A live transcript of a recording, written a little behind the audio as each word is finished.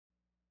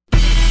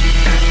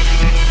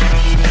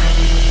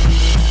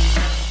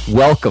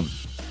Welcome.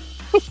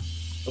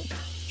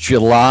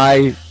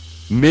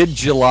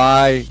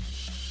 Mid-July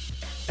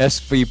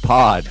SV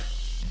Pod.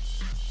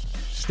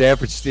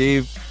 Stanford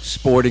Steve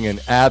sporting an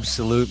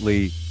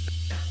absolutely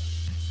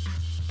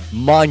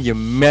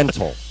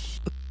monumental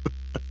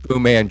Fu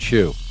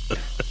Manchu.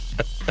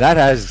 That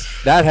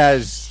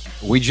has,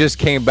 we just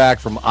came back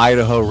from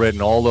Idaho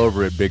written all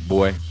over it, big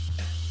boy.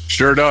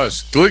 Sure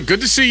does. Good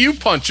to see you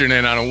punching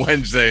in on a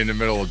Wednesday in the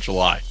middle of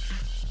July.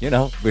 You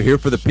know, we're here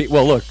for the people.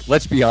 Well, look,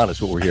 let's be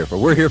honest what we're here for.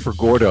 We're here for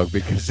Gordo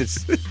because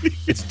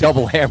it's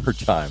double hammer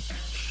time.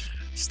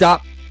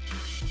 Stop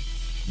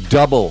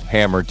double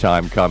hammer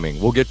time coming.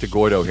 We'll get to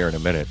Gordo here in a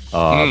minute.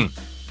 I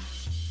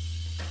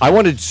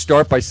wanted to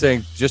start by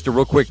saying just a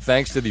real quick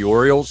thanks to the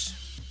Orioles.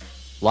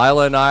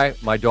 Lila and I,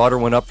 my daughter,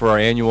 went up for our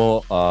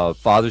annual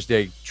Father's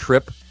Day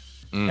trip.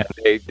 And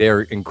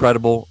they're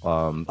incredible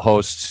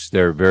hosts.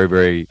 They're very,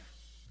 very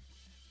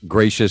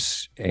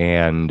gracious,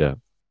 and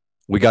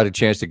we got a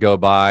chance to go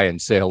by and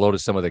say hello to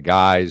some of the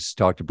guys,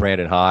 talk to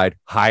Brandon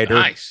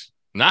Hyder.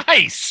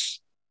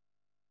 Nice.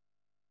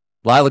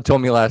 Lila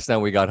told me last night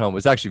when we got home, it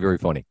was actually very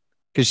funny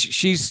because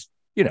she's,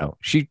 you know,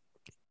 she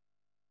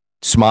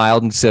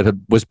smiled and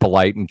said, was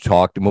polite and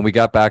talked. And when we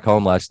got back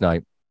home last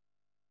night,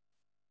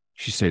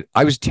 she said,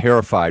 I was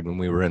terrified when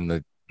we were in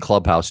the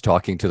clubhouse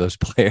talking to those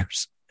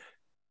players.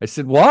 I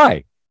said,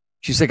 why?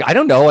 She's like, I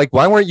don't know. Like,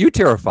 why weren't you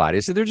terrified? I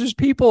said, they're just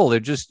people.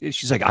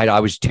 She's like, I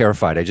was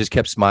terrified. I just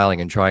kept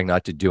smiling and trying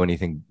not to do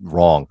anything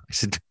wrong. I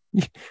said,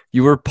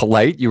 you were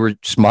polite. You were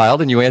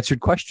smiled and you answered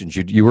questions.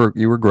 You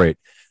were great.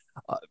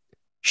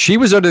 She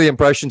was under the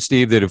impression,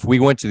 Steve, that if we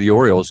went to the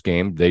Orioles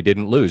game, they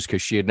didn't lose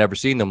because she had never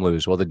seen them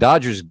lose. Well, the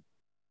Dodgers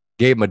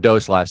gave them a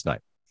dose last night.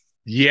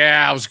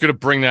 Yeah, I was going to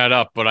bring that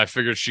up, but I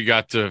figured she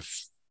got to,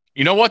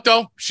 you know what,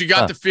 though? She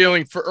got the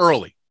feeling for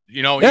early.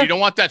 You know, You don't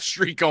want that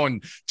streak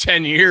going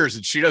 10 years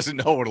and she doesn't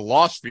know what a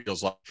loss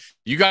feels like.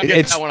 You got to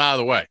get that one out of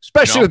the way.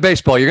 Especially with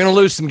baseball. You're going to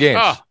lose some games.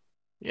 Oh,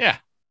 yeah.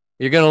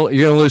 You're going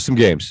to lose some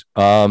games.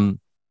 So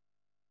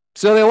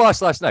they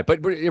lost last night.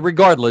 But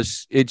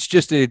regardless, it's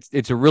just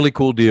it's a really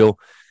cool deal.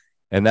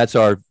 And that's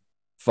our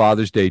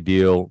Father's Day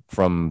deal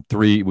from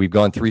we've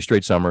gone 3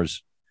 straight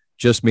summers,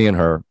 just me and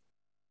her.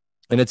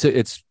 And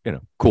it's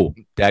cool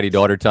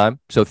daddy-daughter time.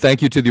 So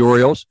thank you to the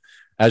Orioles.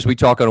 As we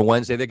talk on a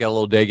Wednesday, they got a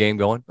little day game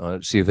going.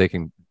 See if they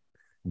can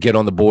get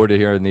on the board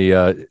here in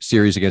the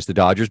series against the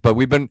Dodgers. But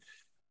we've been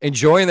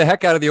enjoying the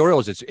heck out of the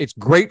Orioles. It's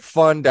great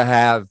fun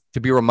to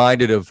be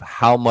reminded of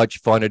how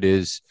much fun it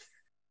is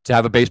to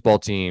have a baseball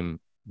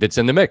team that's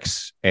in the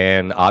mix.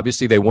 And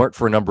obviously they weren't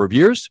for a number of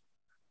years.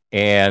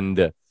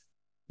 And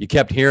you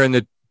kept hearing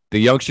that the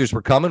youngsters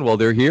were coming. Well,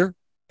 they're here,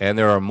 and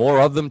there are more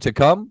of them to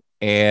come.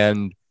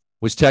 And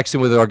was texting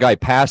with our guy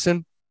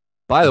Passan.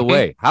 By the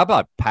way, how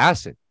about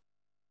Passan?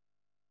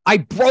 I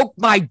broke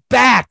my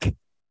back.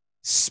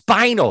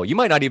 Spinal. You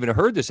might not even have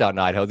heard this out in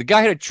Idaho. The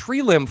guy had a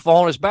tree limb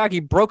fall on his back. He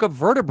broke a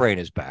vertebrae in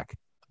his back.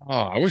 Oh,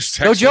 I was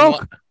texting. No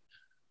joke.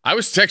 I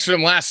was texting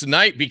him last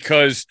night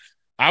because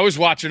I was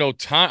watching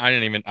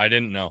Ohtani. I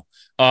didn't know.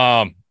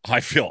 I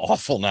feel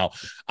awful now.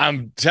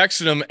 I'm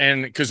texting him,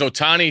 and because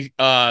Ohtani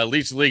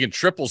leads the league in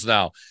triples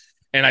now.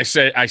 And I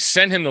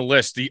sent him the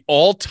list. The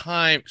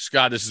all-time,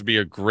 Scott, this would be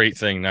a great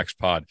thing next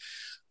pod.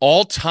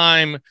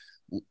 All-time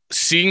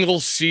single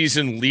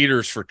season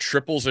leaders for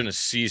triples in a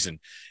season.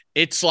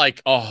 It's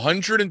like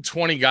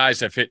 120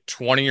 guys have hit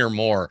 20 or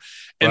more,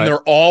 and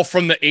they're all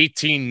from the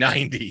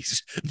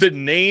 1890s. The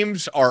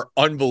names are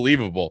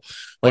unbelievable.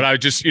 But I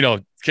just,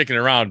 kicking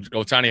around,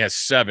 Ohtani has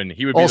 7.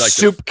 He would be like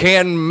Soup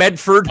Can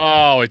Medford.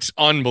 Oh, it's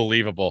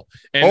unbelievable.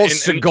 And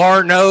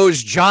Cigar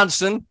Nose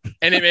Johnson.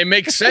 And it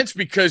makes sense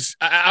because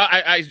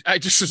I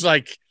just was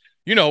like,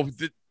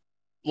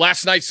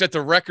 last night set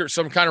the record,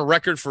 some kind of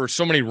record for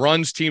so many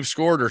runs teams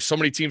scored or so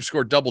many teams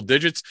scored double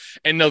digits.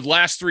 And the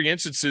last 3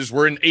 instances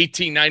were in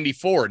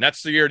 1894. And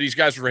that's the year these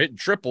guys were hitting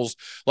triples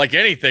like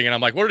anything. And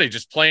I'm like, what are they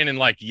just playing in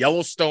like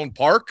Yellowstone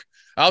Park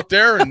out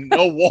there and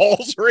no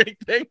walls or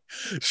anything?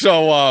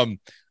 So,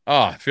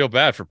 I feel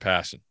bad for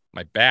Passan.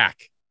 My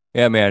back.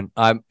 Yeah, man.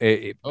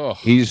 He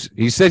says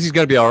he's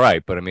going to be all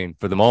right. But I mean,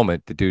 for the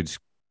moment, the dude's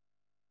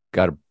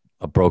got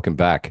a broken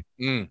back.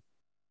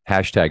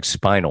 Hashtag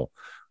spinal.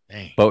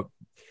 Dang. But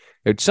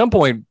at some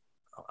point,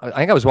 I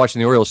think I was watching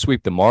the Orioles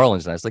sweep the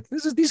Marlins, and I was like,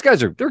 these guys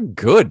they're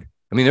good.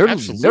 I mean,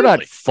 they're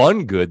not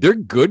fun good. They're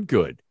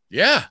good.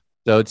 Yeah.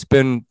 So it's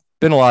been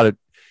a lot of.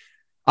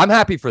 I'm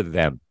happy for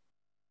them.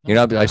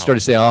 I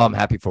started saying, I'm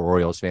happy for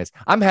Orioles fans.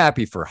 I'm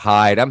happy for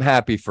Hyde. I'm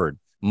happy for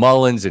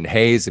Mullins and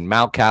Hayes and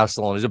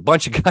Mountcastle. And there's a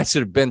bunch of guys that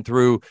have been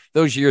through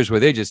those years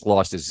where they just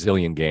lost a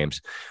zillion games.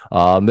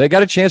 They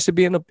got a chance to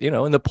be in the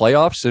in the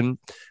playoffs, and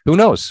who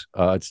knows?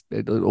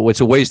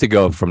 It's a ways to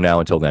go from now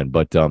until then.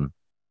 But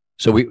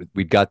so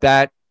we got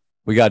that.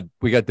 We got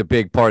the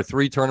big par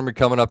 3 tournament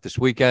coming up this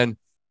weekend.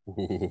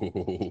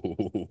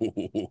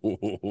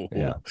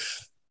 Yeah.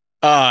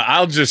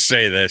 I'll just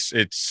say this.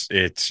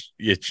 It's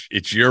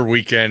your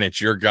weekend. It's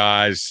your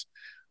guys.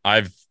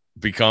 I've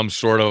become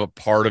sort of a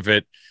part of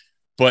it,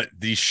 But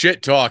the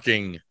shit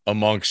talking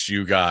amongst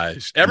you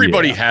guys,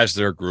 everybody has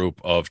their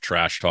group of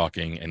trash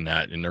talking and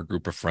that in their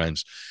group of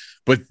friends,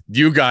 but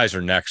you guys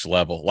are next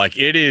level. Like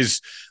it is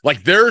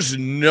like there's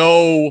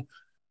no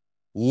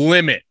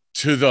limit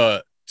to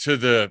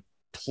the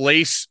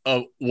place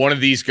of one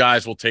of these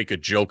guys will take a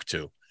joke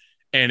to.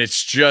 And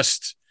it's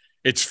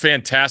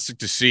fantastic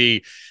to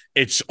see.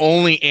 It's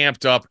only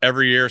amped up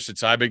every year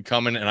since I've been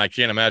coming, and I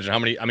can't imagine how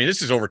many. I mean,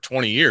 this is over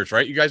 20 years,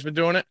 right? You guys been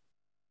doing it?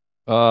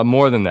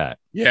 More than that.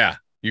 Yeah.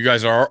 You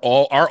guys are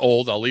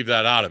old. I'll leave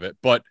that out of it.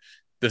 But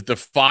the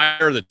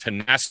fire, the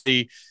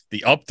tenacity,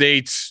 the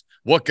updates,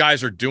 what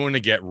guys are doing to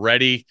get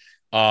ready.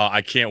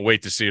 I can't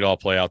wait to see it all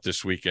play out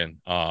this weekend.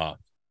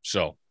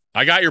 So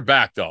I got your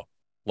back, though.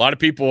 A lot of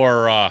people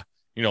are,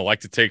 like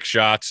to take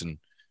shots and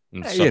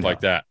stuff like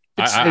that.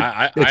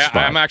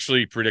 I'm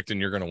actually predicting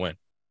you're going to win.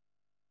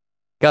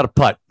 Got a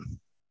putt.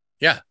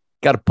 Yeah.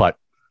 Got a putt.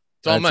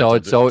 It's all mental.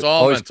 It's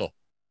all mental.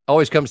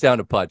 Always comes down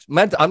to putts.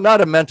 I'm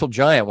not a mental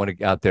giant when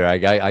it, out there.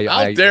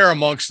 Out there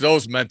amongst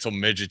those mental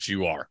midgets,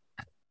 you are.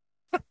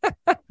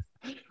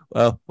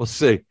 Well, we'll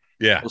see.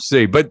 Yeah, we'll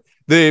see. But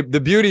the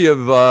beauty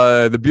of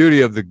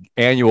the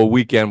annual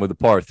weekend with the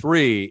par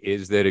 3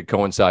 is that it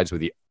coincides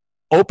with the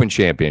Open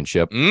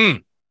Championship,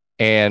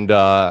 and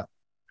I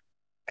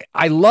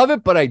love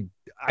it, but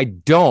I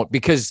don't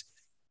because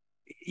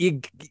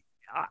I'm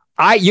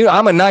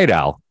a night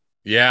owl.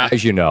 Yeah,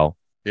 as you know.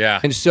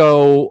 Yeah. And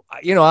so,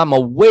 I'm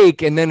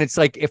awake. And then it's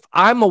like, if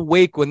I'm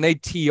awake when they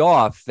tee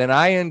off, then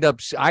I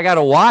got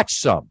to watch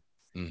some.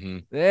 Mm-hmm.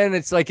 Then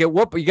it's like, you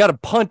got to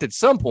punt at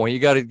some point. You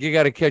got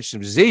to catch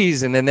some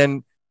Z's. And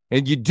then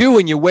you do,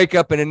 and you wake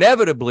up and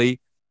inevitably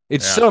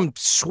it's some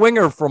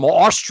swinger from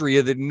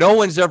Austria that no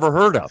one's ever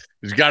heard of.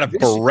 He's got a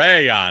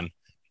beret on.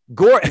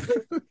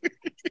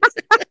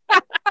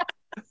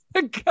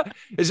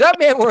 Is that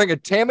man wearing a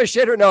Tamashed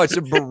or no? It's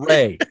a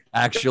beret,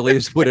 actually,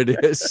 is what it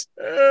is.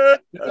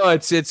 No,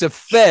 it's a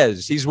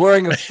fez. He's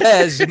wearing a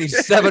fez and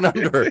he's 7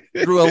 under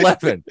through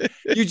 11.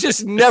 You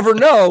just never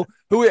know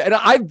who. And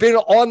I've been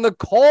on the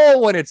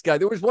call when it's got.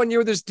 There was one year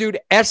with this dude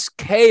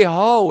SK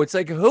Ho. It's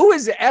like, who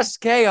is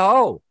SK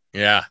Ho?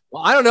 Yeah.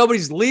 Well, I don't know, but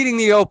he's leading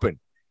the Open,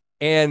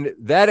 and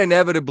that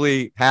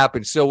inevitably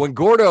happens. So when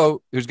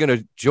Gordo, who's going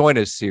to join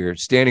us here,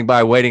 standing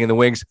by, waiting in the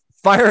wings,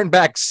 firing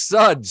back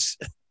suds.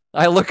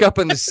 I look up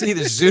and see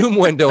the Zoom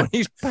window, and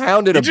he's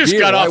pounded a beer. He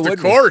just got off the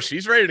course.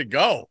 He's ready to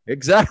go.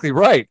 Exactly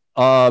right.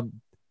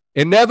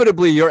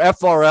 Inevitably, your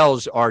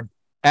FRLs are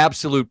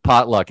absolute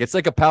potluck. It's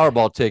like a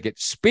Powerball ticket.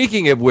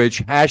 Speaking of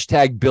which,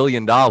 #$1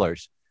 billion.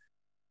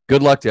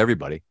 Good luck to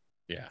everybody.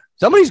 Yeah.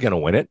 Somebody's going to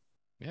win it.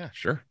 Yeah,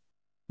 sure.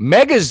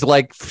 Mega's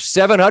like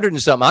 700 and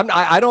something.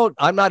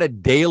 I'm not a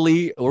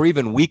daily or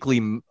even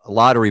weekly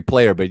lottery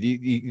player, but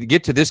you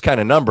get to this kind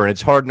of number, and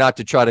it's hard not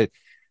to try to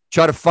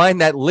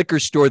find that liquor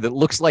store that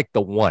looks like the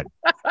one,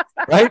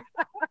 right?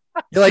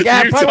 You're like,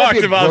 you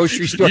talked about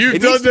grocery store.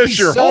 You've done this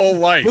your whole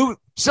life.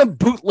 Some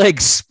bootleg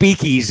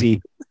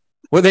speakeasy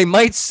where they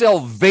might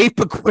sell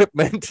vape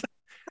equipment,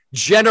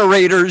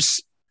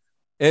 generators,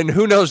 and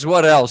who knows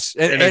what else,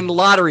 and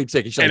lottery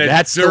tickets. Like,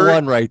 that's the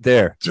one right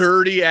there.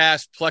 Dirty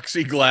ass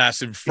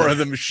plexiglass in front of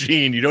the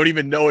machine. You don't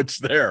even know it's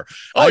there.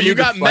 Oh, you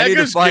got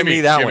Megas? Give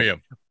me that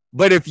one.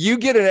 But if you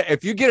get an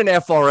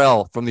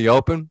FRL from the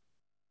Open,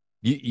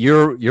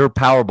 you're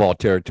Powerball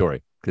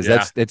territory,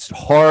 because it's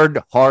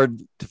hard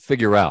to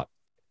figure out.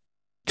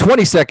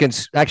 20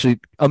 seconds, actually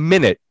a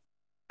minute,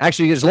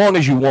 actually as long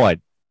as you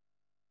want.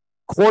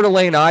 Coeur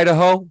d'Alene,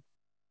 Idaho.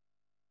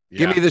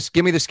 Yeah.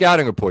 Give me the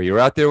scouting report. You're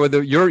out there with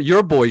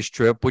your boys'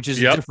 trip, which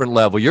is a different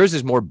level. Yours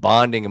is more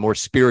bonding and more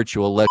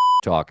spiritual, less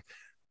talk,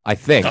 I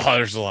think. Oh,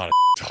 there's a lot of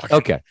talk.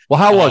 Okay. Well,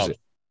 how was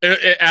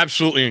it?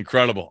 Absolutely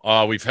incredible.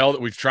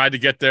 We've tried to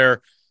get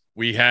there.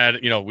 We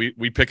had,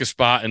 we pick a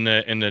spot in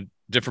the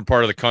different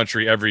part of the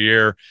country every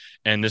year,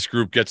 and this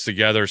group gets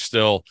together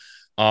still.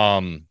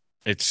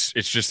 It's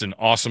just an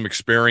awesome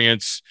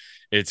experience.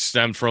 It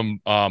stemmed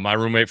from my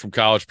roommate from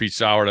college, Pete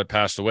Sauer, that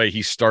passed away.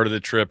 He started the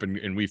trip,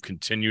 and we've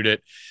continued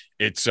it.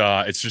 It's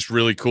just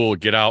really cool to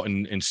get out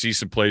and see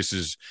some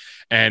places.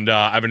 And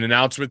I have an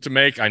announcement to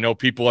make. I know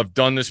people have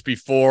done this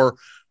before,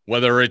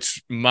 whether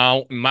it's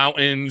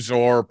mountains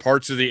or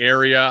parts of the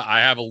area. I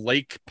have a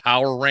lake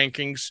power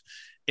rankings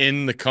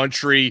in the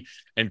country,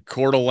 and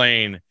Coeur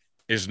d'Alene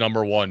is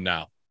number one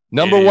now.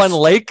 Number one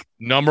lake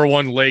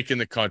in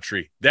the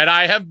country that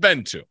I have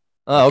been to.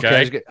 Oh, okay.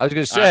 I was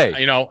going to say,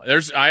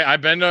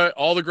 I've been to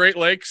all the Great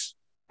Lakes.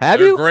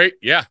 Have you? Great.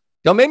 Yeah.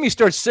 Don't make me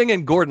start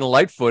singing Gordon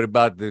Lightfoot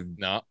about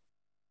no.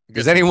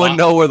 Does anyone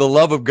know where the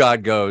love of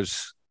God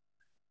goes?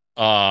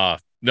 No,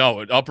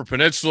 Upper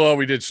Peninsula.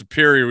 We did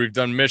Superior. We've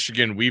done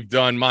Michigan. We've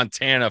done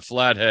Montana,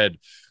 Flathead,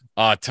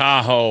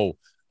 Tahoe,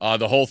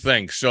 the whole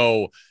thing.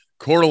 So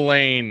Coeur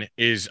d'Alene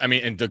is,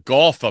 and the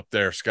golf up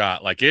there,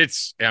 Scott,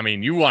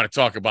 you want to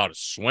talk about a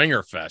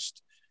swinger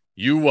fest.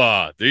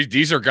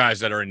 These are guys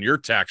that are in your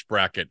tax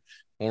bracket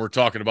when we're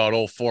talking about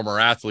old former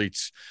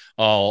athletes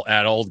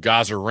at old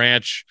Gaza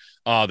Ranch.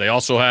 They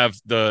also have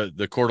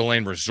the Coeur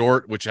d'Alene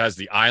Resort, which has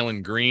the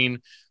Island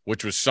Green,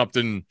 which was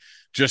something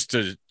just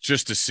to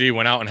see.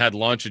 Went out and had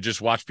lunch and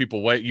just watched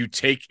people wait. You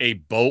take a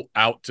boat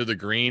out to the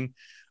green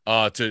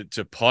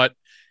to putt.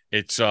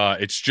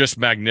 It's just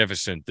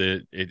magnificent.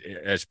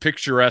 As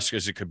picturesque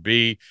as it could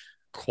be,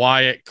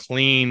 quiet,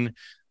 clean.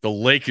 The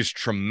lake is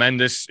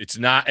tremendous. It's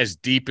not as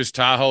deep as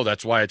Tahoe.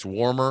 That's why it's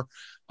warmer.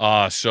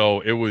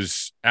 So it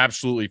was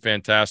absolutely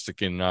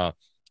fantastic. And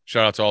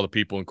shout out to all the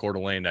people in Coeur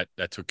d'Alene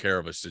that took care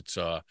of us.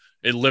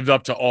 It lived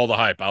up to all the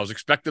hype. I was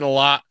expecting a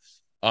lot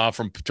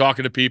from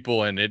talking to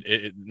people, and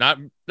it not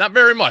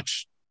very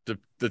much.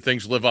 The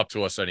things live up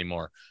to us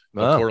anymore.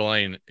 But Coeur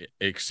d'Alene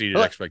exceeded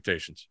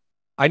expectations.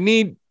 I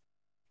need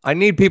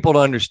people to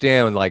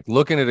understand, like,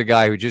 looking at a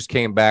guy who just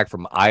came back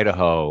from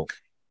Idaho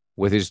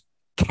with his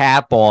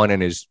cap on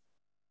and his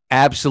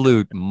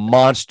absolute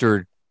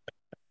monster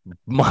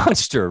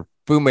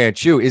Fu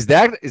Manchu. Is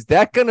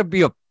that going to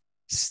be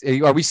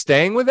are we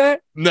staying with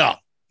that? No.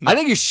 I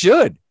think you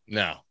should.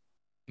 No.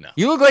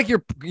 You look like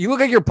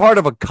you're part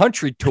of a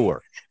country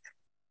tour.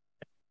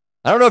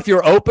 I don't know if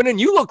you're opening.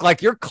 You look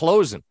like you're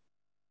closing.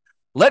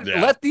 Who are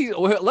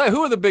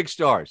the big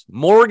stars?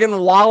 Morgan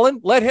Wallen.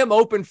 Let him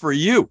open for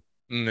you.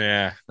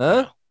 Nah.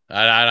 Huh?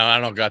 I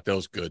don't got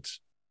those goods.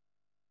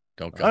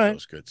 Don't got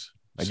those goods.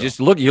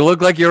 You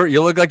look like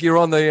you're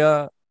on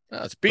the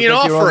it's being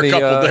off for a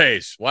couple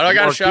days. Why do I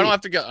got to shave? I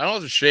don't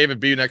have to shave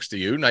and be next to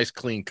you. Nice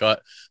clean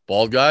cut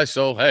bald guy.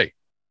 So hey,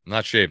 I'm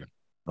not shaving.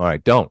 All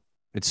right, don't.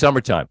 It's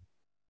summertime.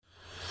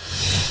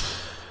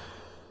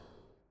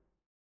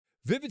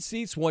 Vivid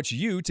Seats wants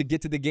you to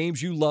get to the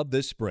games you love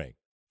this spring.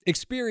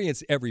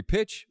 Experience every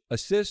pitch,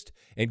 assist,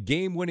 and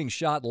game-winning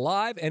shot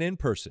live and in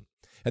person.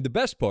 And the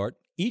best part,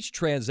 each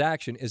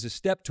transaction is a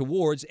step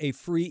towards a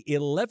free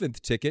 11th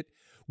ticket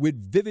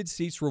with Vivid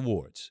Seats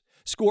rewards.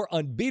 Score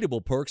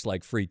unbeatable perks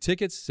like free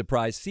tickets,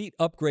 surprise seat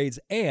upgrades,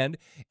 and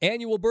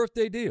annual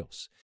birthday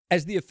deals.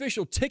 As the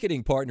official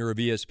ticketing partner of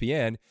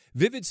ESPN,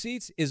 Vivid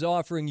Seats is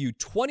offering you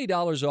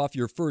 $20 off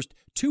your first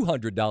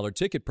 $200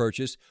 ticket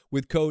purchase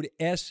with code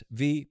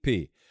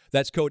SVP.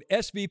 That's code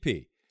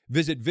SVP.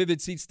 Visit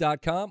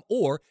vividseats.com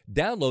or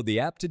download the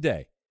app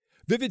today.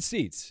 Vivid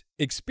Seats.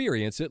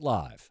 Experience it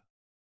live.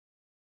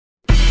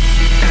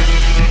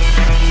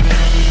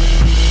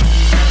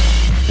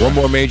 One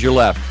more major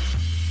left.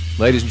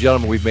 Ladies and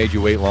gentlemen, we've made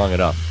you wait long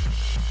enough.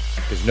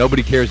 Because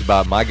nobody cares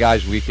about my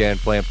guys' weekend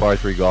playing par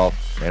 3 golf.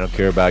 They don't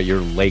care about your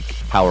lake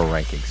power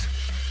rankings.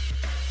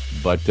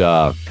 But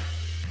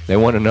they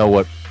want to know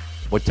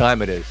what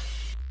time it is.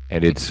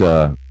 And it's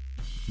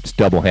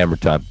double hammer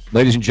time.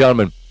 Ladies and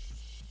gentlemen,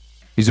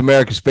 he's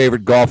America's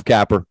favorite golf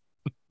capper.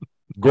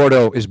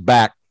 Gordo is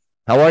back.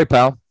 How are you,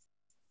 pal?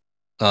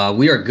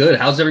 We are good.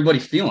 How's everybody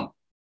feeling?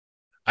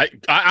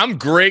 I'm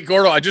great,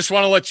 Gordo. I just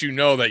want to let you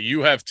know that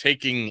you have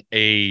taken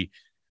a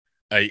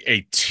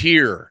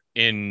tier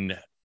in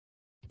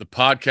the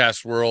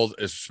podcast world,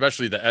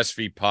 especially the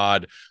SV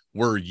pod,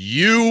 where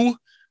you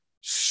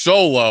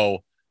solo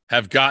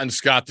have gotten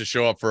Scott to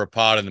show up for a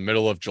pod in the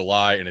middle of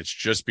July, and it's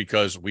just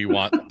because we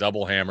want the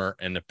double hammer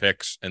and the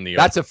picks and the.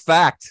 That's a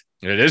fact.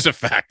 It is a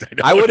fact.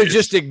 I would have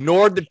just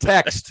ignored the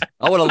text.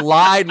 I would have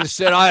lied and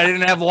said I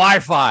didn't have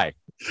Wi-Fi.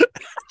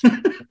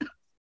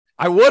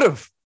 I would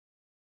have.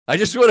 I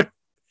just would have.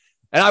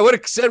 And I would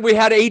have said we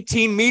had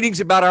 18 meetings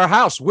about our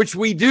house, which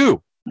we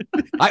do.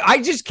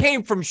 I just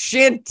came from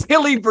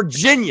Chantilly,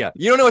 Virginia.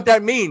 You don't know what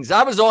that means.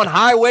 I was on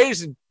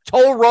highways and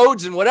toll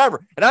roads and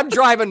whatever. And I'm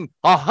driving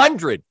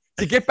 100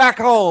 to get back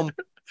home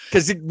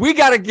because we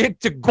got to get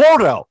to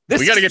Gordo.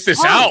 We got to get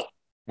this out.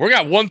 We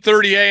got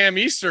 1:30 a.m.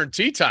 Eastern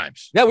tea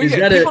times. Yeah,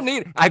 people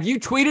need. Have you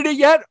tweeted it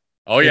yet?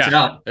 Oh,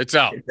 yeah. It's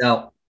out.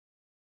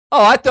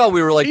 Oh, I thought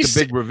we were like the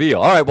big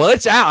reveal. All right, well,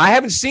 it's out. I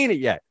haven't seen it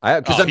yet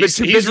because I've been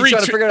too busy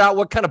trying to figure out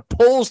what kind of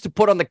poles to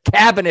put on the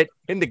cabinet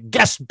in the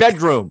guest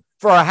bedroom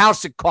for our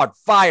house that caught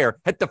fire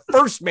at the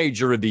first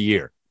major of the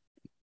year.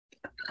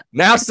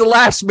 Now it's the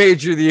last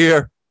major of the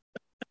year.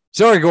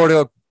 Sorry,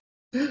 Gordo.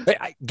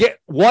 Get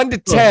 1 to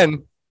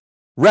 10,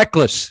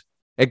 reckless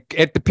at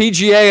the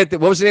PGA.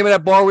 What was the name of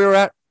that bar we were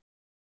at?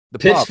 The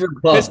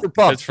Pittsford Pub. Pittsford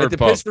Pub. At the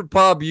Pittsford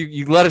Pub,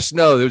 you let us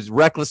know there was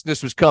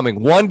recklessness was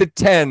coming. 1 to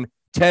 10.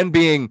 10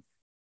 being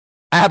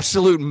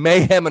absolute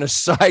mayhem in a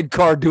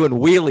sidecar doing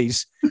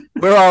wheelies.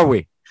 Where are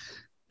we?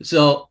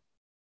 So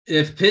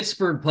if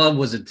Pittsburgh Pub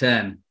was a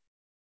 10,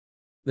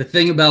 the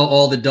thing about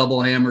all the double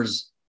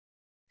hammers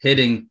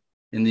hitting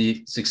in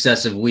the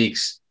successive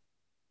weeks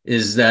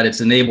is that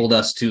it's enabled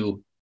us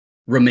to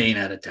remain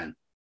at a 10.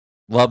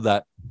 Love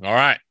that. All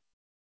right.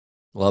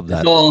 Love that.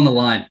 It's all on the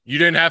line. You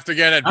didn't have to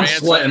get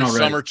advanced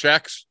summer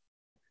checks?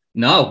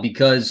 No,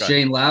 because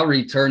Shane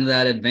Lowry turned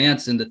that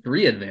advance into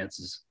 3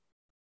 advances.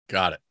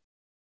 Got it.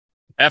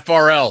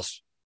 FRLs.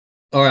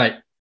 All right.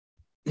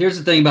 Here's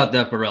the thing about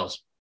the FRLs.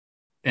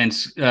 And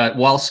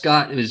while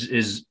Scott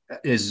is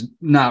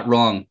not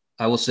wrong,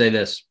 I will say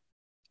this.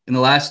 In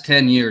the last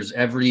 10 years,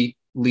 every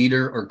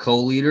leader or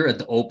co-leader at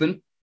the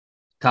Open,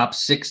 top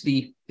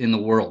 60 in the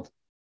world.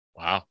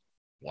 Wow.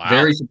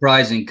 Very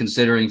surprising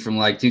considering from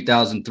like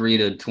 2003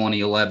 to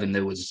 2011,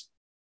 there was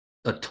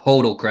a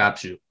total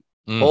crapshoot.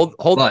 Hold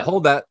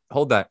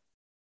that.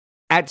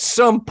 at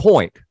some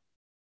point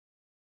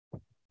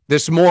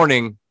this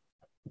morning,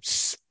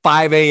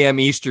 5 a.m.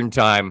 Eastern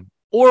time,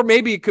 or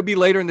maybe it could be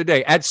later in the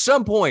day, at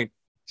some point,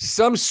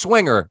 some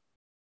swinger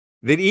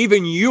that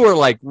even you are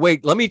like,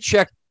 wait, let me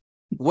check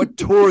what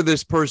tour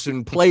this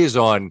person plays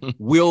on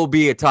will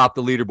be atop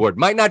the leaderboard.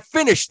 Might not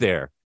finish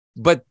there,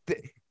 but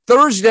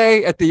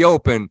Thursday at the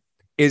Open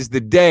is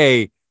the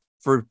day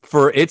for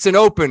it's an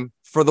Open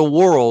for the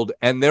world,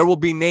 and there will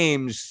be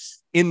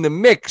names in the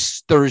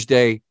mix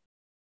Thursday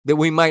that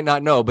we might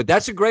not know. But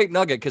that's a great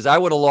nugget because I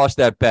would have lost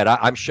that bet.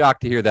 I'm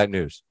shocked to hear that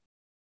news.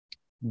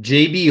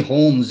 JB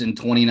Holmes in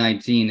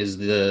 2019 had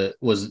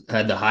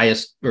the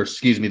highest, or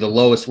excuse me, the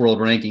lowest world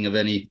ranking of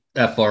any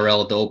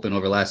FRL at the Open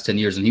over the last 10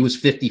 years, and he was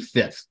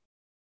 55th,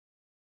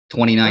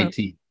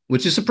 2019,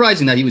 which is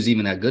surprising that he was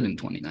even that good in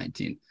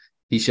 2019.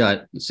 He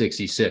shot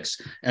 66.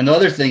 And the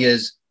other thing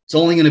is, it's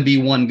only going to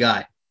be one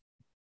guy,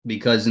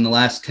 because in the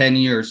last 10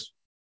 years,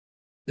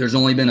 there's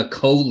only been a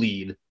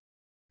co-lead,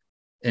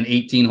 an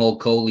 18-hole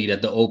co-lead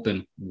at the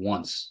Open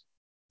once.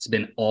 It's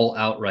been all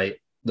outright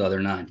the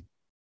other 9.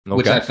 Okay.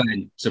 Which I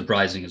find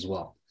surprising as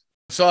well.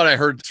 I thought I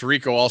heard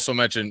Tirico also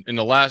mention in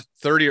the last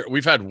 30,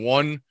 we've had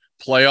one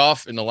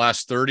playoff in the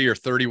last 30 or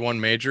 31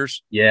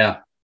 majors. Yeah.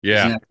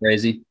 Yeah. Isn't that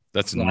crazy?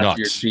 That's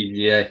nuts.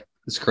 PGA.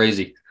 It's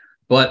crazy.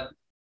 But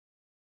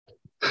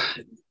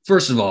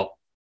first of all,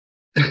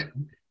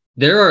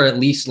 there are at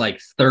least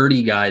like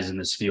 30 guys in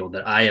this field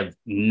that I have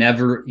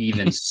never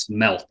even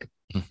smelt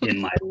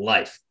in my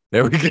life.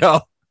 There we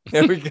go.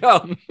 There we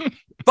go.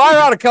 Fire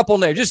out a couple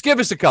names. Just give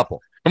us a couple.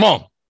 Come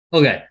on.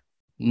 Okay.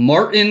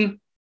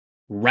 Martin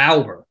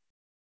Rauer.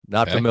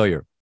 Not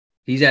familiar.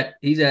 He's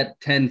at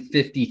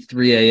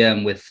 10:53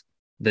 a.m. with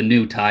the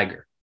new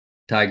Tiger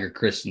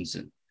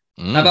Christensen.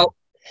 How about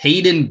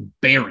Hayden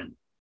Barron?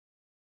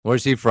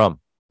 Where's he from?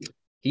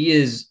 He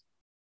is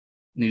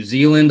New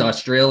Zealand,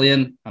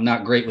 Australian. I'm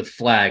not great with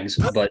flags,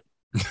 but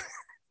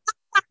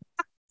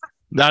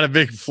not a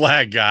big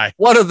flag guy.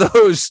 One of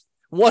those.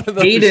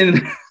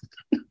 Hayden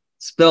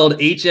spelled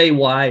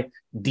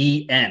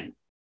Haydn.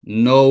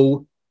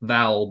 No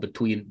vowel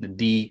between the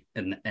D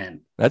and the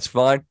N. That's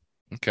fine.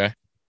 Okay.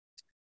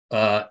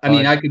 I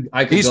mean, I could.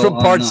 He's from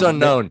parts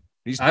unknown.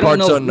 He's I don't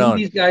know who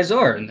these guys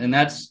are, and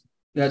that's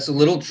a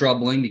little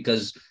troubling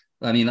because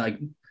I mean, like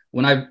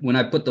when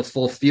I put the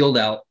full field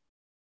out,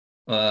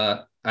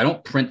 I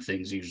don't print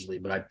things usually,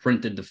 but I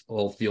printed the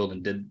whole field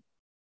and did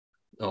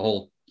a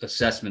whole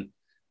assessment,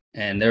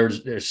 and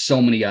there's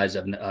so many guys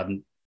I've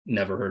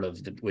never heard of,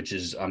 which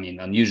is, I mean,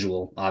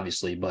 unusual,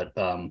 obviously, but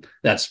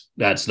that's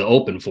the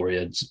Open for you.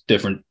 It's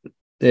different.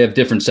 They have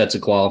different sets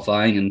of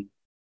qualifying, and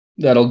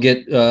that'll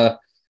get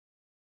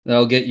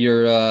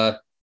your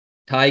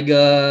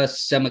Taiga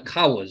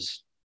Semikawas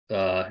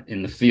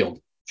in the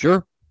field.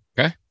 Sure.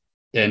 Okay.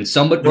 And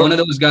one of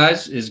those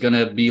guys is going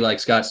to be, like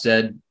Scott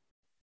said,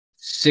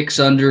 6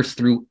 under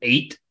through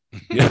 8.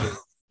 Yeah.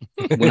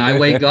 When I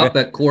wake up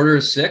at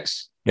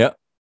 5:45. Yeah.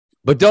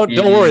 But don't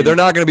worry, they're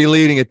not going to be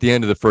leading at the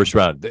end of the first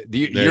round.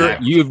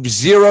 You've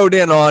zeroed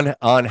in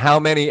on how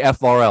many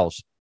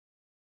FRLs?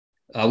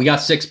 We got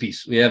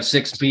 6-piece. We have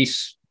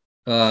 6-piece.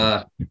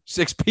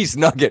 6-piece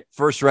nugget,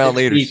 first round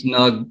leaders. 6-piece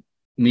nug,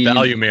 medium,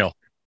 value meal,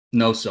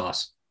 no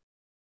sauce.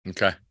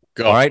 Okay,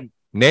 go. All right,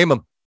 name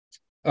them.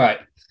 All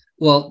right.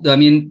 Well, I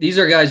mean, these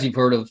are guys you've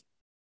heard of.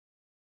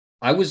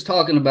 I was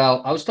talking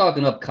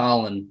up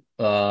Colin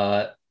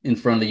in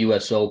front of the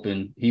U.S.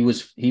 Open. He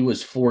was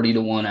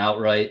 40-1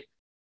 outright.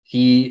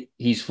 He's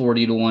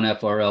 40-1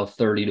 FRL,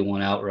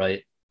 30-1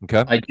 outright.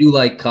 Okay. I do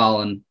like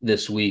Colin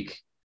this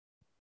week.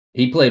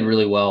 He played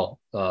really well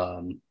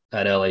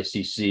at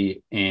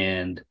LACC,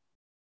 and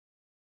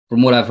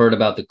from what I've heard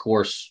about the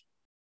course,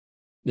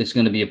 it's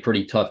going to be a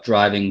pretty tough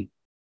driving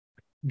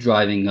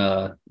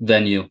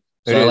venue.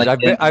 So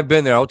I've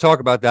been there. I'll talk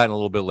about that in a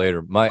little bit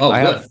later.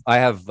 I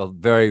have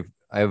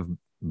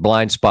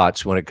blind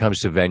spots when it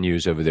comes to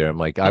venues over there. I'm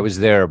like, I was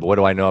there, but what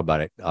do I know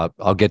about it?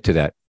 I'll get to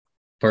that.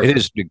 Perfect. It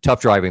is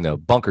tough driving though.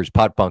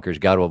 Pot bunkers,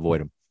 got to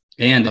avoid them.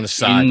 And on the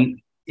side,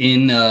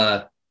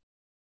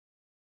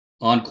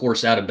 on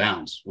course out of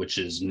bounds, which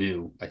is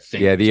new, I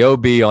think. Yeah, the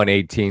OB on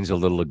 18 is a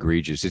little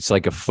egregious. It's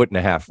like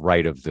 1.5 feet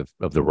right of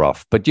the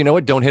rough. But you know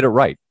what? Don't hit it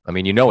right. I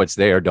mean, it's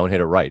there. Don't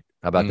hit it right.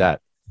 How about that?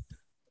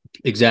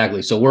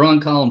 Exactly. So we're on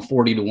column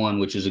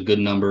 40-1, which is a good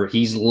number.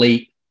 He's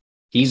late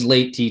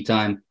tee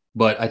time,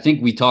 but I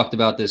think we talked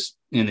about this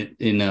in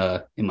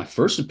my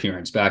first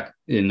appearance back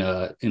in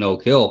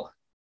Oak Hill.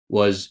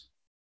 Was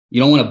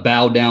you don't want to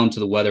bow down to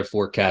the weather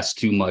forecast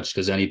too much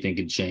because anything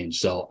can change.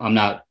 So I'm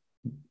not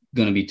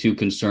going to be too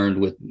concerned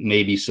with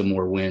maybe some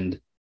more wind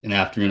in the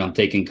afternoon. I'm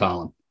taking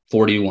Colin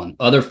 40-1.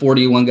 Other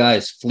 40-1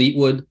 guys,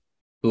 Fleetwood,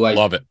 who I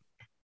love it.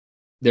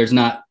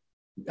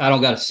 I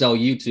don't got to sell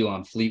you to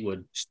on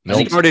Fleetwood.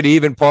 Started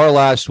even par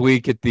last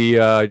week at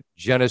the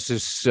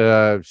Genesis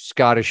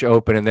Scottish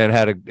Open, and then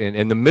had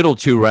in the middle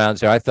 2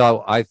 rounds there. I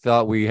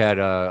thought we had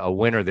a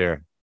winner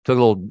there. Took a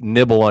little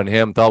nibble on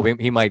him. Thought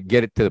he might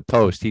get it to the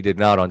post. He did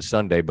not on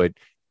Sunday, but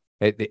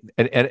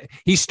and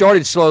he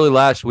started slowly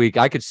last week.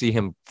 I could see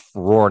him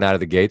roaring out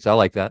of the gates. I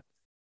like that.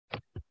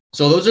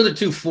 So those are the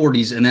two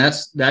 40s, and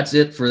that's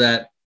it for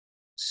that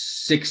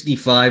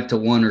 65 to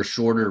 1 or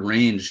shorter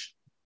range.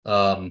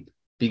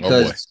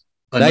 Because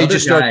now you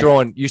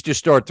just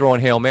start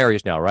throwing Hail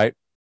Marys now, right?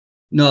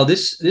 No,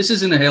 this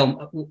isn't a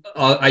Hail.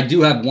 I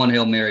do have one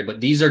Hail Mary,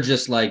 but these are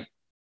just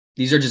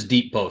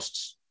deep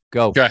posts.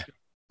 Go. Okay.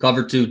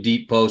 Cover 2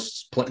 deep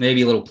posts,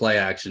 maybe a little play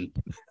action.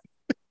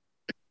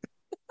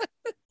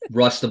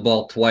 Rush the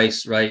ball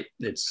twice, right?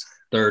 It's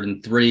 3rd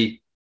and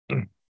 3. I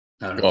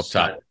don't know. Go up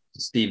top.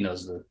 Steve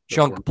knows the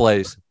chunk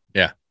plays.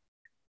 Yeah.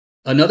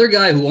 Another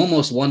guy who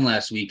almost won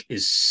last week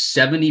is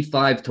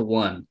 75 to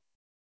 1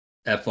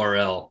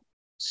 FRL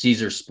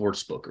Caesars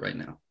Sportsbook right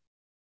now.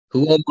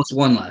 Who almost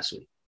won last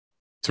week?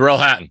 Terrell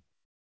Hatton.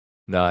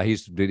 No,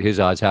 his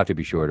odds have to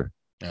be shorter.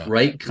 Yeah.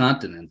 Right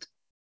continent,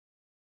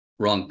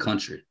 wrong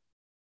country.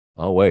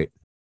 Oh, wait.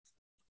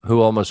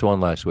 Who almost won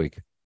last week?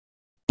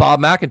 Bob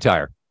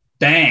McIntyre.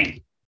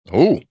 Bang.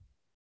 Oh.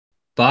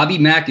 Bobby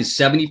Mack is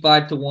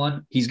 75 to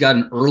 1. He's got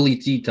an early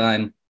tee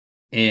time,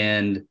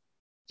 and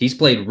he's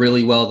played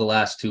really well the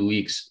last 2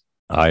 weeks.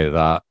 I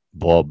thought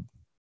Bob.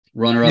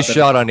 Runner up. He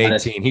shot on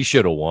 18. He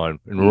should have won.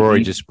 And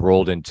Rory just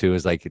rolled into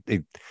is like,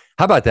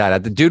 how about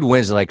that? The dude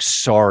wins and like,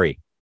 sorry.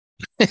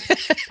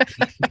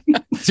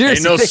 Seriously.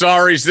 Ain't no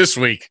sorries this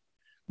week.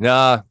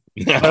 Nah.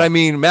 But I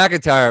mean,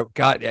 McIntyre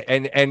got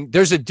and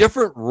there's a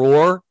different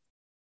roar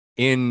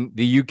in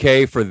the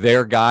UK for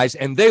their guys,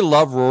 and they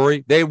love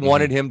Rory. They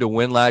wanted him to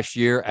win last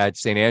year at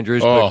St.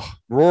 Andrews, but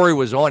Rory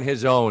was on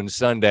his own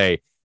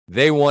Sunday.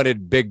 They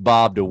wanted Big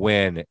Bob to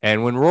win.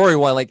 And when Rory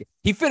won, like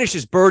he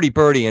finishes birdie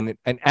and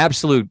an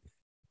absolute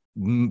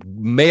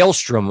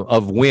maelstrom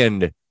of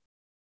wind.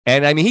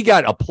 And I mean, he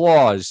got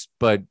applause,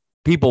 but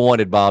people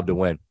wanted Bob to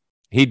win.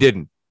 He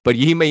didn't. But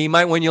he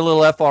might win you a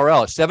little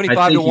FRL.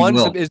 75 to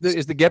 1 is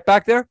the get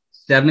back there?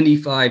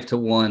 75 to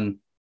 1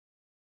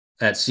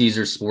 at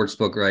Caesars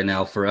Sportsbook right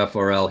now for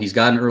FRL. He's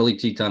got an early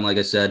tee time, like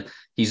I said.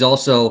 He's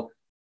also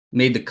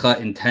made the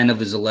cut in 10 of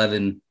his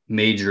 11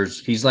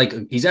 majors. He's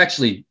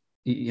actually,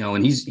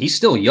 and he's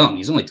still young.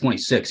 He's only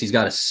 26. He's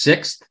got a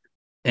 6th,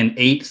 an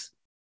 8th,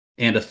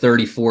 and a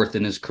 34th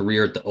in his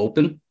career at the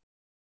Open.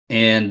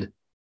 And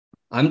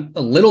I'm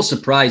a little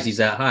surprised he's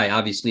that high.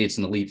 Obviously, it's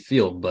an elite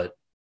field, but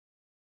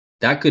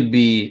that could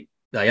be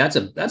that's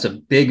a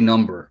big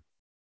number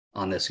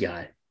on this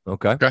guy.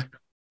 Okay.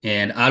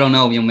 And I don't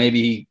know,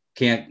 maybe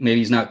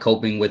he's not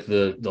coping with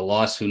the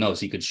loss. Who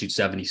knows? He could shoot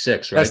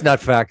 76, right? That's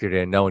not factored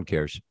in. No one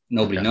cares.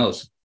 Nobody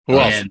knows. Who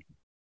else?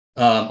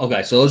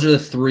 Okay, so those are the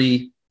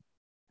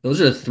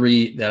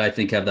three that I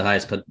think have the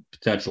highest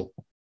potential.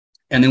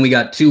 And then we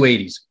got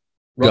 280s.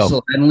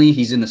 Russell Henley,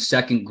 he's in the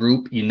second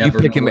group. You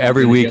pick him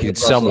every week.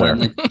 It's somewhere.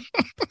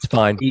 It's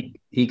fine.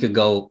 He could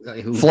go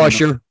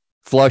Flusher.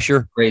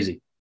 Crazy.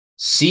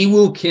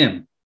 Siwoo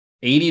Kim,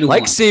 80 to 1.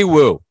 Like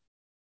Siwoo.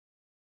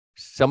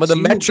 Some of the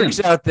metrics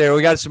out there.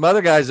 We got some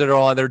other guys that are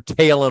on. They're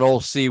tailing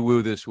old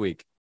Siwoo this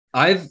week.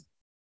 I've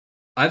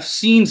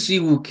seen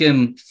Siwoo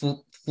Kim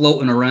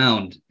floating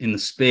around in the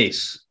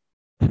space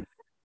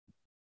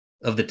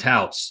of the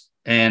touts,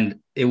 and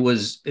it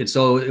was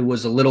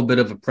a little bit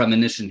of a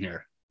premonition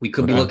here. We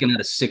could be looking at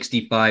a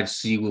 65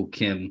 Siwoo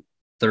Kim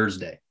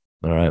Thursday.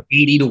 All right.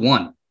 80 to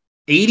 1.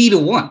 80 to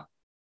 1.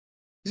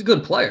 He's a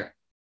good player.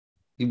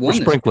 He won.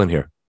 We're sprinkling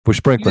here. We're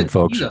sprinkling,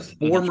 folks. He's a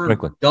former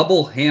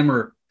double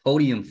hammer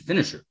podium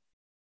finisher.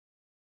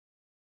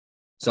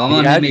 So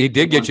he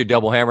did get you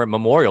double hammer at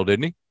Memorial,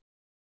 didn't he?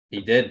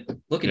 He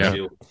did. Look at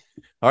you.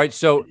 All right.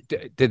 So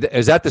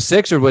is that the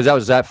 6 or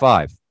was that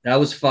 5? That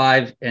was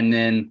 5. And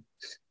then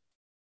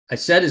I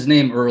said his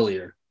name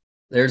earlier.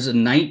 There's a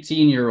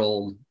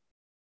 19-year-old.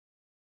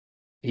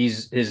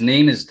 His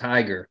name is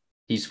Tiger.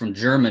 He's from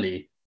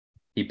Germany.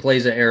 He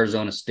plays at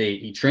Arizona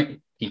State.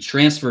 He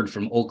transferred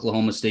from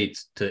Oklahoma State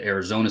to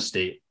Arizona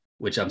State,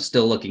 which I'm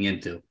still looking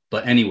into.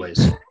 But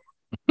anyways.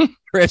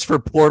 Transfer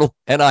portal,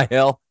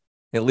 NIL,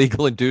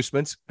 illegal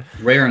inducements.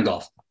 Rare and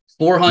golf.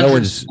 400. No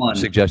one's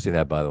suggesting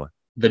that, by the way.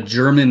 The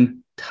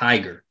German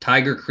Tiger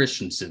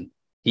Christensen.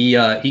 He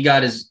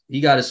got his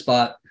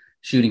spot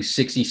shooting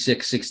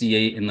 66,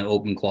 68 in the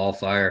Open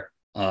qualifier.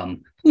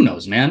 Who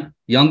knows, man?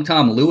 Young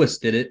Tom Lewis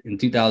did it in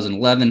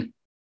 2011.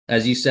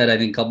 As you said, I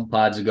think a couple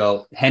pods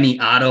ago. Henny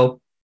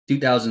Otto,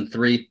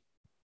 2003.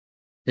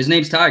 His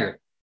name's Tiger.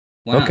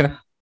 Why not? Okay.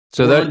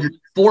 So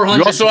 400.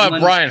 You also have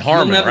Brian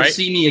Harman, You'll never right?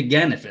 see me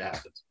again if it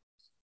happens.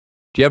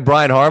 Do you have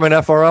Brian Harman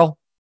FRL?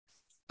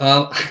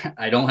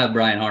 I don't have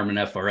Brian Harman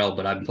FRL,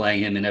 but I'm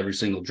playing him in every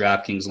single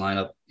DraftKings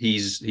lineup.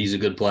 He's a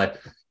good play.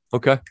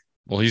 Okay.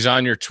 Well, he's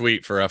on your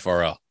tweet for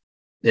FRL.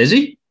 Is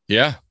he?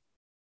 Yeah.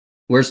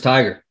 Where's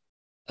Tiger?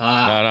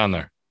 Not on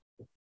there.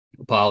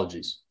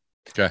 Apologies.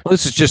 Okay. Well,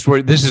 this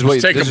is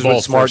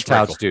what smart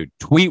touts do.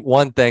 Tweet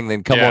one thing,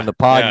 then come on the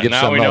pod and give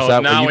something else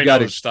out. Now we know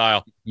his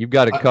style. You've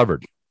got it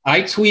covered.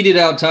 I tweeted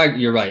out Tiger.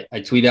 You're right. I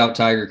tweeted out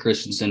Tiger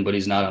Christensen, but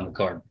he's not on the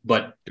card.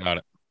 But got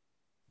it.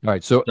 All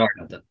right. So sorry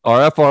about that.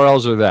 Our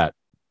FRLs are that.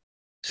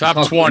 Top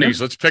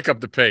 20s. Let's pick up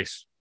the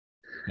pace.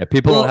 Yeah,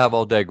 people don't have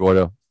all day,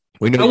 Gordo.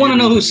 I want to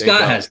know who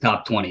Scott has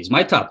top 20s.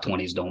 My top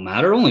 20s don't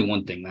matter. Only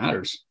one thing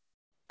matters.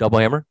 Double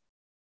hammer?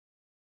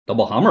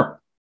 Double hammer.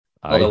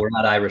 Although we're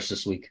not Irish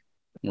this week.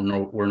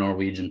 We're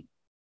Norwegian.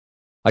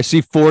 I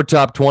see 4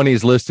 top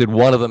 20s listed.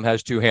 One of them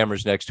has 2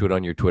 hammers next to it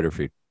on your Twitter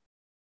feed.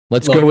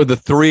 Let's go with the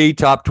 3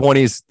 top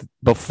 20s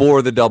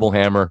before the double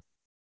hammer.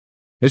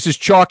 This is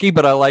chalky,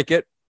 but I like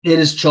it. It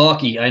is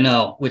chalky, I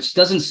know, which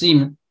doesn't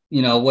seem,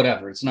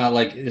 whatever. It's not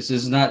like it's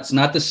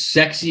not the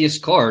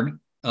sexiest card.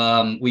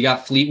 We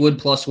got Fleetwood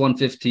plus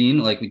 115,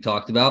 like we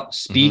talked about.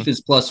 Spieth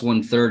is plus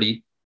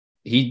 130.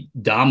 He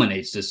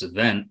dominates this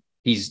event.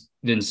 He's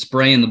been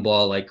spraying the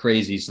ball like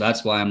crazy, so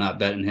that's why I'm not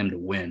betting him to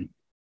win.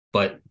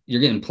 But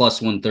you're getting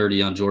plus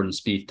 130 on Jordan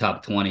Spieth,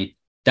 top 20.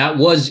 That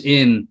was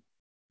in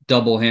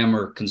double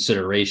hammer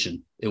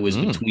consideration. It was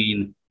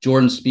between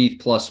Jordan Spieth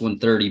plus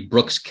 130,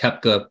 Brooks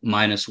Koepka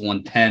minus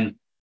 110.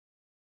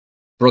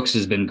 Brooks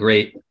has been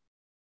great.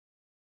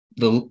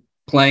 The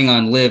playing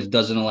on Live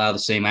doesn't allow the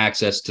same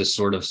access to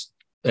sort of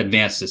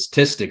advanced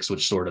statistics,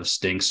 which sort of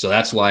stinks. So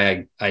that's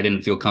why I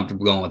didn't feel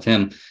comfortable going with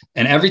him.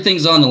 And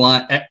everything's on the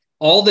line.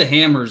 All the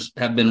hammers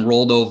have been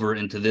rolled over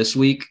into this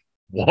week.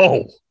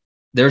 Whoa.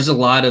 There's a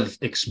lot of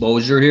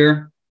exposure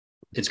here.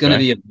 It's going to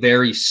be a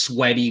very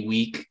sweaty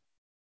week.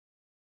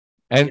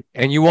 And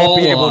you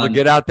won't be able to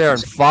get out there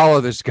and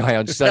follow this guy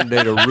on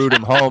Sunday to root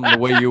him home the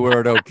way you were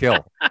at Oak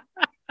Hill.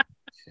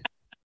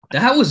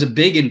 That was a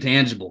big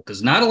intangible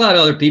because not a lot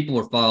of other people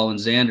were following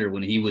Xander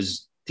when he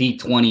was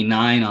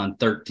T29 on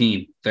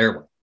 13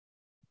 fairway.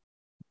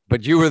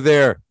 But you were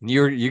there.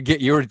 Your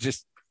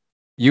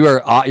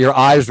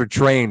eyes were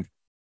trained,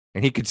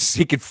 and he could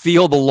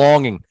feel the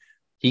longing.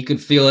 He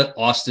could feel it.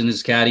 Austin,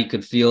 his caddy,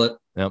 could feel it.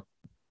 Yep.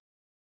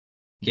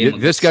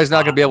 This guy's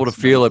not going to be able to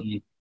feel it.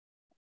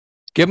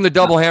 Give him the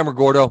double hammer,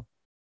 Gordo.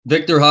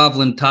 Victor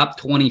Hovland, top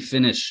 20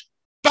 finish.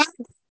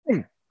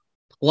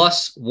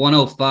 Plus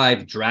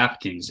 105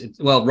 DraftKings.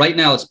 Right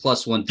now it's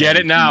plus 110. Get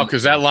it now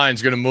because that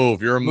line's going to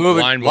move. You're a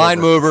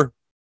line mover.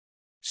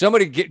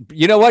 Somebody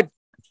you know what?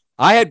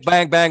 I had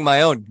bang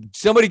my own.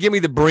 Somebody give me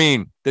the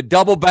Breen, the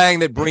double bang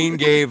that Breen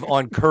gave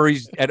on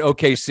Curry's at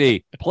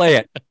OKC. Play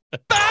it.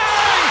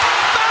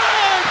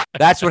 Bang!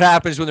 That's what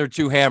happens when there are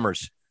 2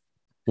 hammers.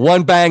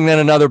 One bang, then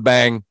another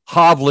bang.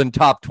 Hovland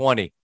top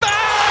 20. Bang!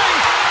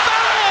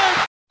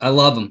 I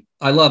love him.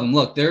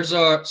 Look, there's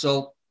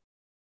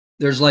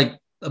like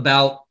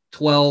about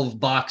 12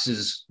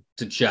 boxes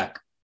to check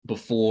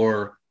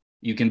before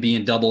you can be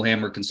in double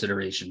hammer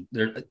consideration.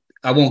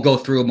 I won't go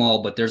through them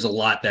all, but there's a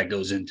lot that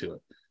goes into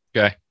it.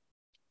 Okay.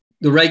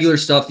 The regular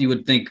stuff you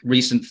would think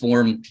recent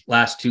form,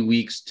 last 2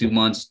 weeks, 2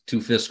 months,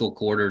 2 fiscal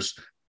quarters,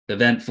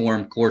 event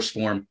form, course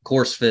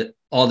fit,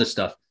 all this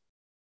stuff.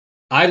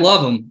 I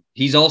love him.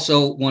 He's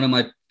also one of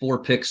my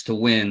 4 picks to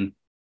win.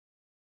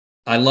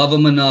 I love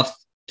him enough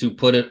to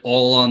put it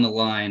all on the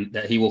line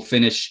that he will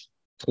finish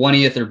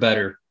 20th or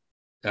better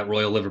at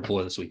Royal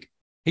Liverpool this week.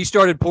 He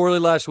started poorly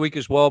last week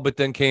as well, but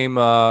then came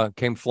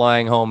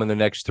flying home in the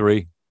next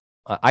 3.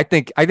 I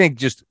think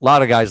just a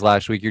lot of guys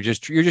last week. You're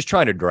just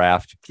trying to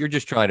draft. You're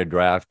just trying to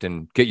draft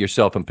and get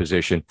yourself in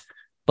position.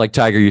 Like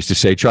Tiger used to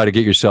say, try to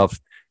get yourself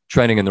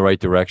trending in the right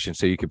direction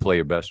so you can play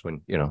your best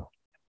when,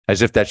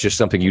 as if that's just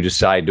something you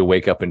decide to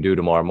wake up and do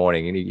tomorrow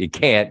morning. And you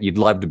can't. You'd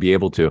love to be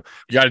able to. You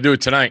got to do it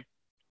tonight.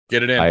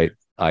 Get it in.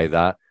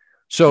 That.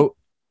 So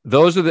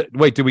those are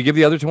wait, did we give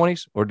the other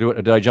 20s or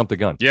did I jump the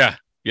gun? Yeah,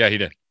 he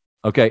did.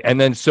 Okay. And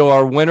then, so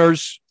our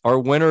winners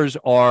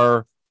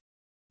are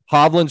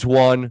Hovland's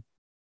 1,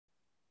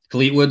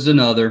 Fleetwood's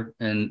another,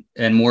 and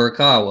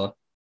Morikawa.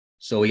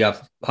 So we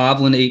got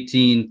Hovland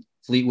 18,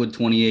 Fleetwood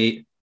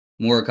 28,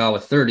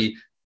 Morikawa 30.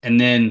 And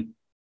then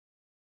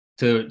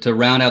to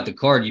round out the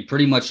card, you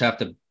pretty much have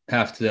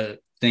to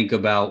think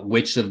about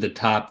which of the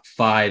top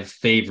 5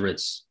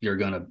 favorites you're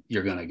gonna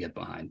get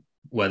behind,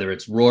 whether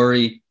it's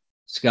Rory,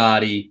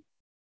 Scotty,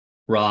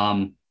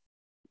 Rahm,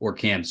 or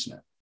Cam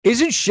Smith.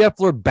 Isn't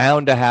Scheffler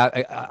bound to have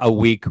a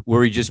week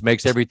where he just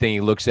makes everything he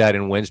looks at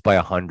and wins by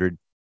 100?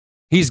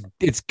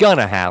 It's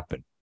gonna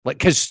happen. Like,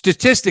 because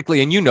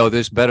statistically, and you know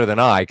this better than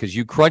I, because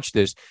you crunch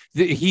this,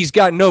 he's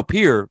got no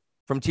peer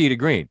from tee to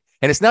green.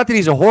 And it's not that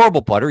he's a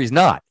horrible putter, he's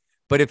not.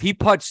 But if he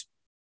putts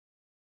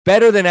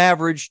better than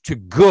average to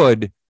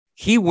good,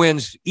 he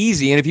wins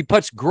easy. And if he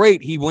putts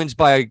great, he wins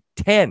by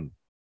 10.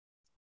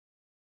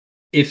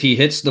 If he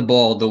hits the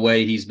ball the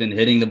way he's been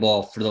hitting the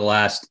ball for the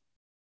last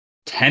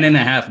 10 and a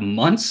half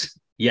months,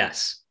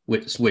 yes,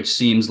 which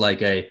seems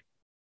like a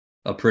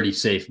pretty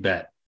safe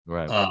bet.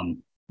 Right.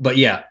 But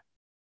yeah,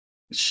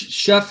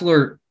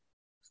 Scheffler,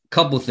 a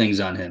couple of things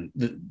on him.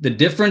 The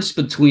difference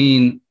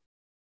between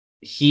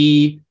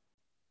he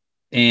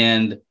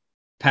and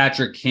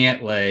Patrick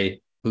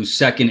Cantlay, who's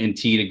second in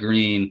tee to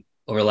green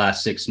over the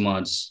last 6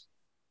 months,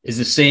 is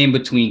the same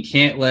between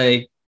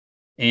Cantlay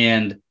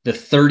and the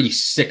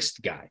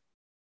 36th guy.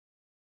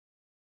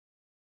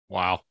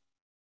 Wow.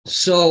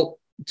 So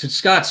to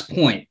Scott's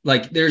point,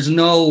 like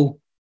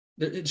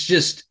it's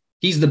just,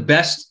 he's the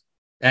best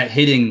at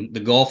hitting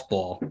the golf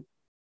ball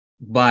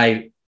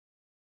by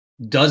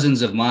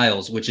dozens of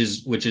miles, which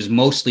is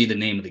mostly the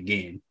name of the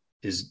game.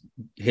 is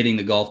hitting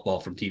the golf ball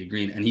from tee to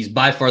green, and he's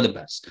by far the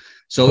best.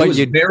 So But it was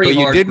very you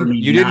hard for me.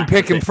 You didn't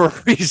pick him for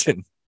a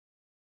reason.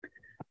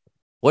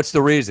 What's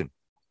the reason?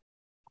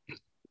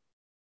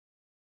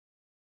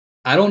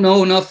 I don't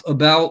know enough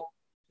about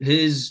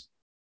his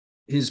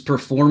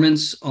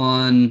performance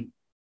on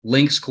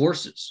links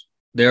courses.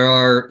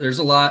 There's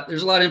a lot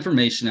of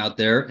information out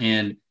there,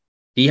 and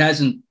he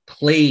hasn't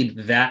played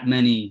that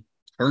many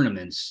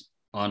tournaments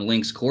on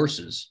links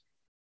courses.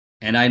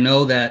 And I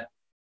know that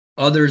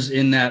others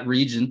in that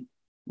region,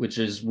 which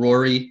is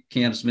Rory,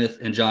 Cam Smith,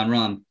 and Jon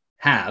Rahm,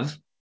 have.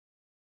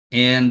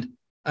 And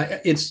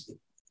I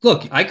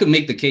could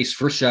make the case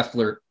for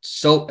Scheffler.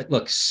 So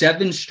look,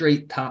 7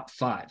 straight top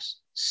fives.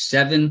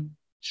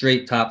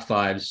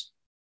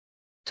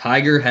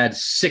 Tiger had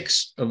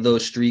 6 of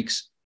those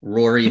streaks.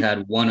 Rory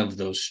had 1 of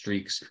those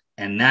streaks,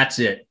 and that's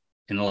it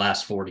in the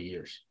last 40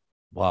 years.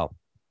 Wow.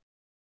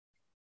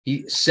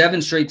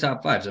 7 straight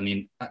top fives. I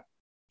mean, I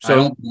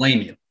don't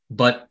blame you.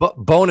 But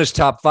bonus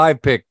top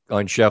 5 pick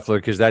on Scheffler,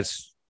 because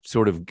that's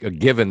sort of a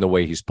given the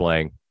way he's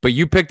playing. But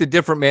you picked a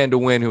different man to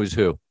win. Who's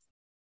who?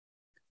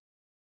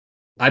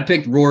 I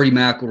picked Rory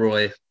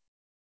McIlroy.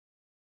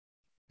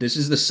 This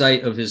is the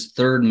site of his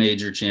 3rd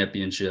major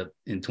championship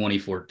in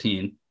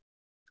 2014,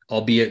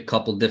 albeit a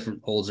couple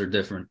different holes are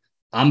different.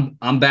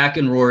 I'm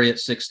backing Rory at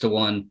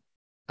 6-1.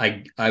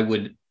 I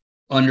would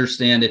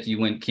understand if you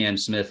went Cam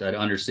Smith. I'd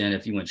understand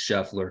if you went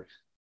Scheffler.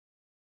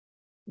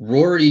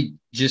 Rory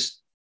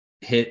just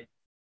hit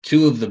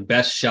 2 of the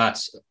best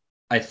shots,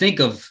 I think,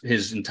 of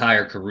his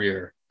entire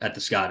career at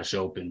the Scottish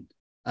Open.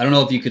 I don't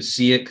know if you could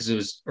see it because it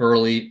was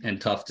early and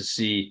tough to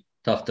see,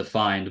 tough to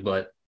find,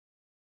 but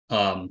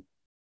I'm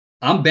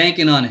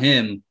banking on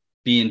him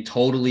being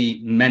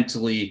totally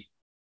mentally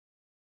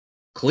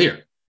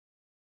clear.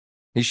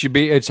 He should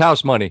be. It's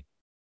house money.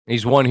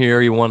 He's won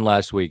here. He won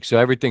last week. So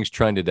everything's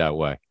trended that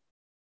way.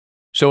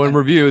 So in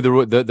review,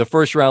 the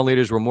first round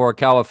leaders were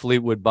Morikawa,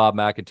 Fleetwood, Bob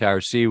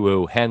McIntyre,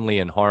 Siwoo, Henley,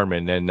 and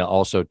Harman, and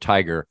also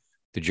Tiger,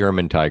 the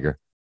German Tiger.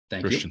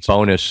 Thank you.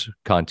 Bonus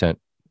content.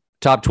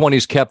 Top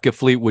 20s, Koepka,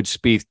 Fleetwood,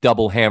 Spieth,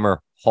 double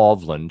hammer,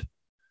 Hovland.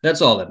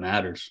 That's all that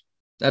matters.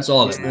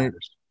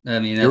 I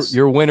mean,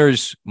 your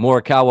winners,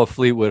 Morikawa,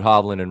 Fleetwood,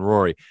 Hovland, and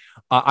Rory.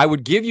 I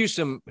would give you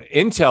some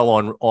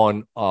intel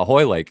on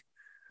Hoylake.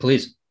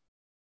 Please.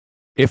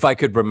 If I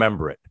could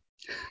remember it.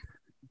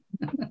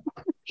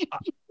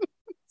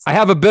 I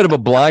have a bit of a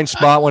blind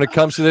spot when it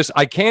comes to this.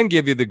 I can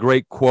give you the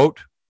great quote.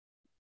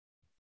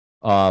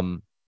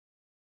 Blown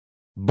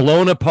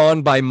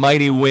upon by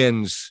mighty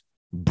winds,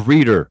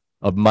 breeder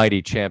of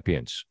mighty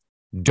champions.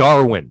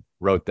 Darwin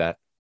wrote that.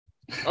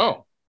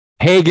 Oh.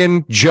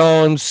 Hagen,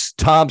 Jones,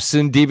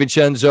 Thompson,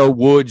 DiVincenzo,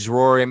 Woods,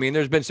 Rory. I mean,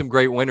 there's been some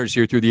great winners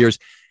here through the years.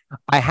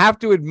 I have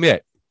to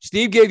admit,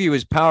 Steve gave you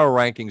his power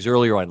rankings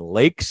earlier on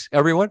lakes,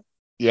 everyone.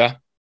 Yeah.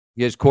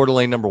 He has Coeur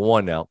d'Alene number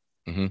 1 now.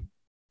 Mm-hmm.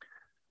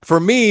 For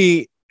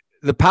me,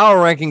 the power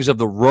rankings of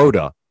the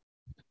Rhoda,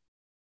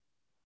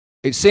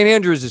 St.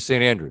 Andrews is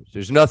St. Andrews.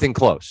 There's nothing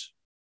close.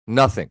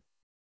 Nothing.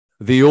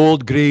 The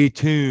old gray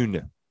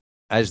tune,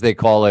 as they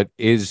call it,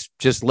 is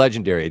just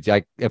legendary.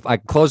 If I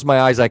close my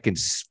eyes, I can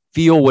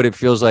feel what it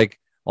feels like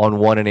on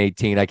 1 and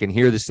 18. I can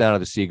hear the sound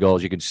of the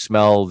seagulls. You can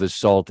smell the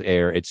salt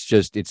air.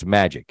 It's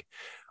magic.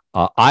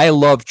 I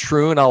love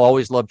Troon. I'll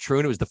always love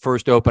Troon. It was the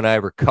first Open I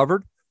ever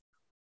covered.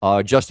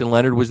 Justin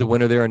Leonard was the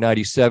winner there in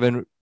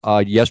 97.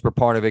 Jesper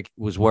Parnevik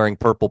was wearing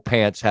purple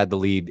pants, had the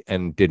lead,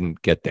 and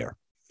didn't get there.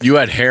 You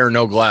had hair,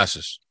 no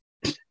glasses.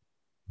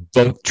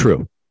 Both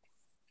true.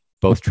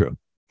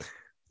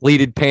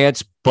 Pleated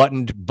pants,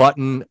 buttoned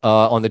button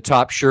on the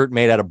top shirt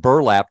made out of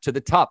burlap to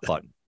the top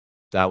button.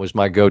 That was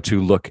my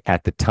go-to look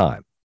at the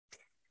time.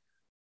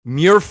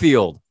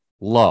 Muirfield,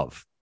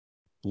 love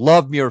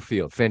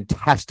Muirfield.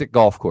 Fantastic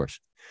golf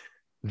course.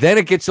 Then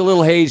it gets a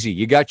little hazy.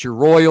 You got your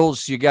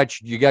Royals, you got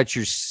your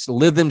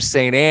Lytham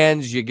St.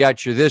 Anne's, you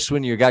got your this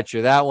one, you got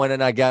your that one,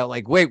 and I got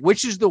like, wait,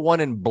 which is the one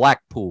in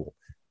Blackpool?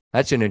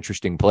 That's an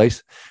interesting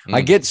place.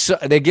 They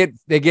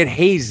get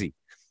hazy,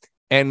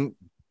 and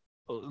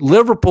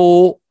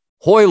Liverpool,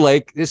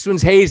 Hoylake, this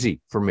one's hazy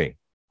for me.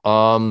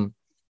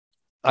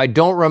 I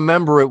don't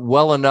remember it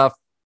well enough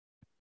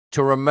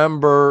to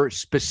remember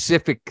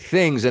specific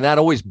things, and that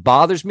always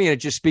bothers me, and it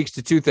just speaks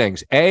to 2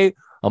 things. A,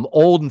 I'm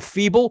old and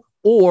feeble,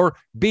 or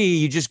B,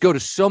 you just go to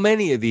so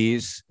many of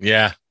these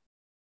that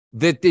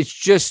it's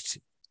just,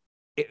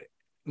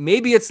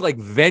 maybe it's like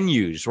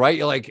venues, right?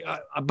 You're like,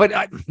 but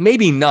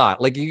maybe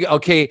not. Like,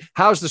 okay,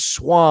 how's the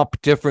Swamp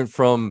different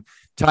from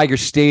Tiger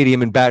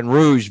Stadium in Baton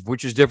Rouge,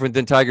 which is different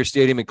than Tiger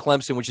Stadium in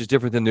Clemson, which is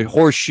different than the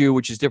Horseshoe,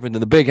 which is different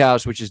than the Big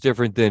House, which is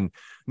different than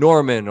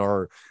Norman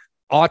or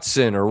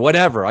Autzen or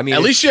whatever. I mean,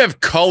 at least you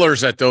have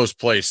colors at those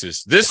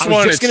places. This one,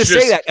 I was just going to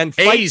say that. And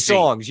fight hazy.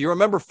 songs. You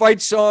remember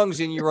fight songs,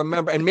 and you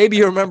remember, and maybe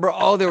you remember,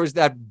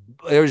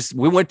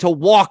 we went to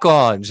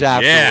walk-ons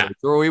afterwards,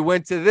 or we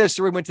went to this,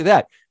 or we went to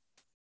that.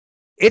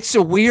 It's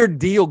a weird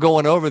deal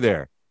going over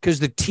there because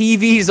the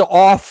TV's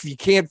off. You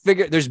can't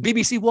figure. There's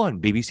BBC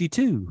One, BBC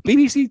Two,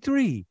 BBC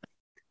Three.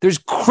 There's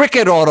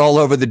cricket on all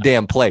over the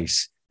damn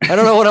place. I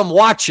don't know what I'm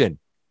watching.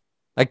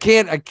 I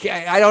can't.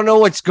 I don't know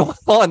what's going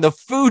on. The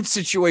food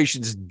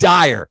situation's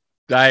dire.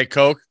 Diet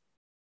Coke.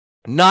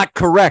 Not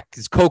correct.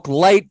 It's Coke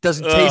Light.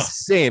 Doesn't taste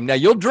the same. Now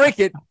you'll drink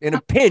it in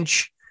a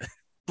pinch,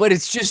 but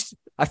it's just,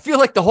 I feel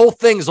like the whole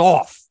thing's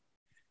off.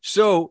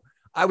 So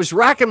I was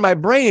racking my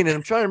brain and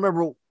I'm trying to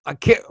remember.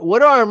 What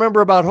do I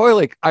remember about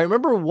Hoylake? I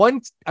remember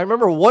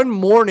one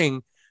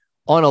morning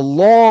on a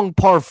long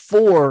par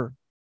 4,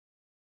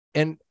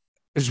 and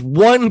there's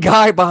one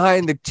guy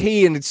behind the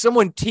tee, and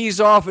someone tees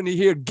off, and you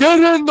hear, "Get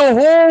in the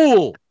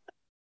hole!"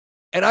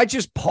 And I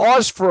just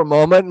paused for a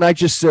moment, and I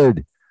just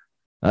said,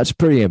 "That's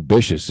pretty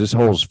ambitious. This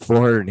hole's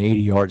 480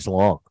 yards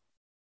long."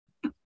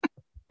 And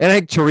I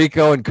think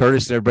Tirico and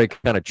Curtis and everybody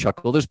kind of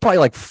chuckled. It was probably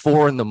like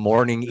 4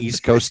 a.m.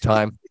 East Coast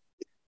time.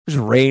 It was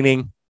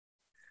raining,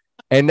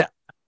 and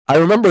I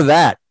remember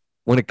that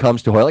when it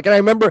comes to Hoylake. And I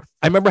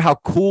remember how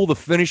cool the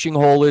finishing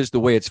hole is, the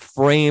way it's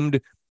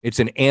framed. It's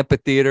an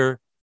amphitheater.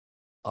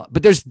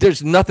 But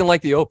there's nothing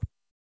like the Open.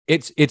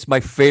 It's my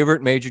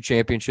favorite major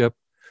championship.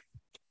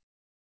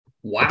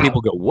 Wow. And people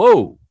go,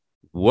 whoa.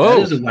 That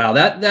is a wow.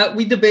 That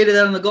we debated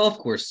that on the golf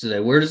course today.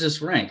 Where does this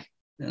rank?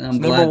 And it's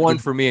number one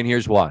for me, and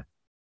here's why.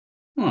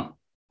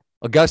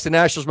 Augusta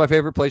National is my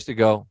favorite place to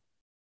go.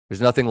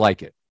 There's nothing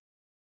like it.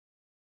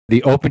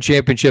 The Open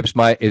Championship's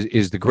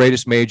is the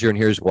greatest major, and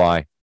here's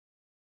why.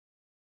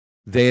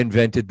 They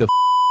invented the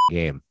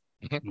game.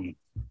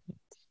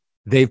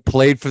 They've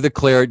played for the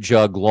Claret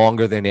Jug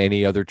longer than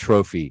any other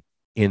trophy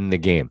in the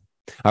game.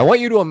 I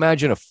want you to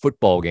imagine a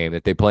football game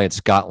that they play in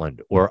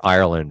Scotland or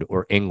Ireland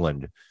or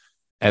England,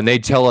 and they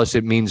tell us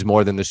it means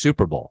more than the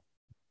Super Bowl.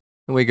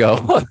 And we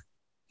go,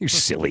 you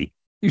silly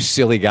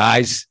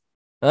guys.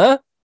 Huh?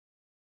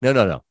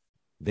 No.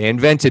 They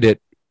invented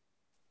it.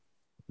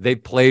 They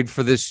played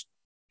for this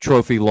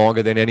trophy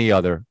longer than any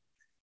other.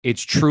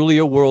 It's truly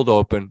a world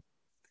open.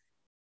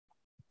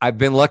 I've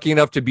been lucky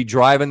enough to be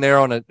driving there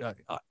on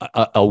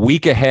a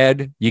week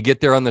ahead. You get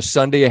there on the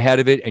Sunday ahead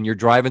of it, and you're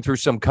driving through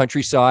some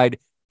countryside,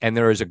 and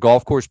there is a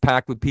golf course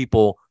packed with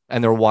people,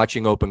 and they're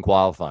watching Open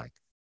qualifying.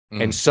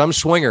 And some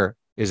swinger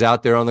is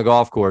out there on the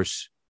golf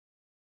course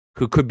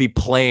who could be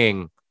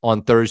playing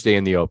on Thursday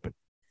in the Open.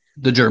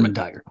 The German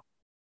Tiger.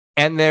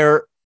 And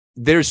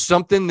there's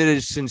something that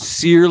is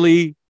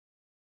sincerely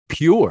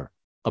pure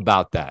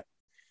about that.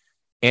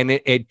 And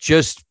it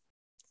just,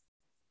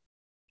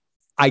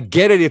 I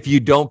get it if you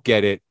don't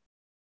get it.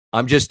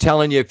 I'm just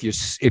telling you, if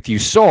you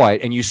saw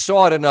it, and you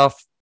saw it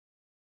enough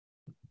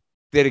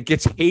that it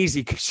gets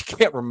hazy because you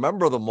can't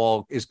remember them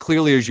all as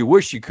clearly as you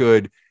wish you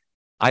could,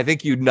 I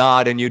think you'd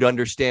nod and you'd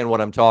understand what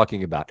I'm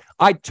talking about.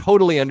 I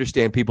totally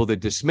understand people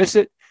that dismiss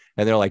it,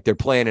 and they're like, they're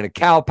playing in a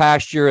cow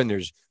pasture and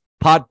there's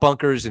pot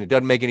bunkers and it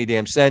doesn't make any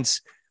damn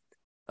sense.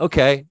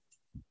 Okay,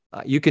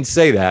 you can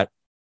say that,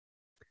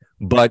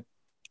 but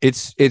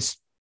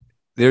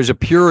there's a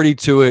purity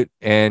to it,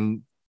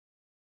 and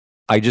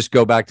I just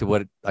go back to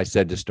what I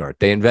said to start.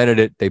 They invented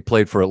it. They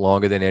played for it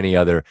longer than any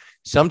other.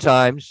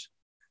 Sometimes,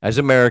 as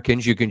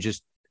Americans, you can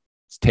just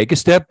take a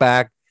step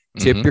back,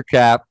 tip your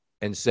cap,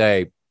 and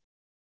say,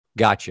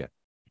 gotcha.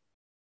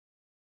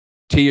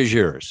 Tea is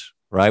yours,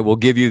 right? We'll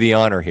give you the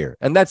honor here.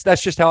 And that's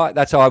just how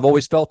I've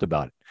always felt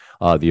about it,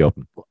 the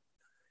Open.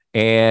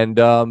 And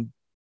I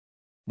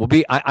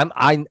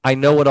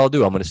know what I'll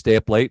do. I'm going to stay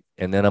up late,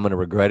 and then I'm going to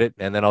regret it,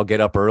 and then I'll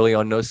get up early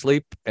on no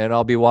sleep, and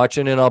I'll be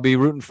watching, and I'll be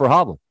rooting for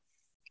Hovland.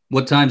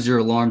 What time's your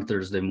alarm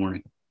Thursday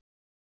morning?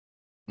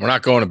 We're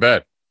not going to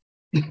bed.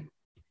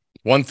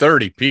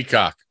 1:30,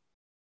 Peacock.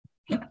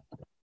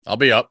 I'll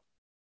be up.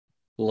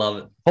 Love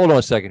it. Hold on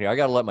a second here. I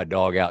got to let my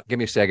dog out. Give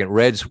me a second.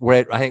 Red.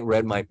 I think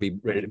Red might be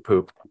ready to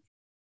poop.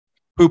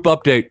 Poop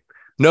update.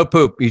 No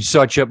poop. He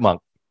saw a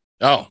chipmunk.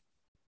 Oh.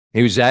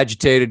 He was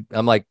agitated.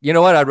 I'm like, you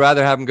know what? I'd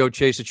rather have him go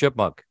chase a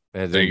chipmunk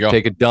and there you go.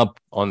 Take a dump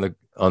on the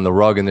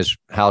rug in this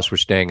house we're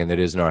staying in that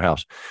isn't our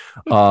house.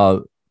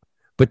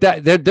 But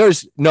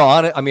there's no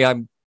on it. I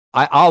mean,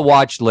 I'll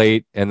watch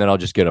late and then I'll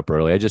just get up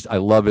early. I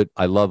love it.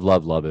 I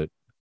love it.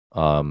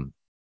 For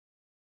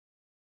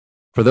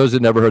those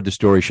that never heard the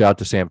story, shout out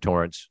to Sam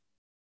Torrance.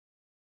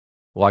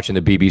 Watching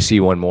the BBC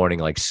one morning,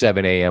 like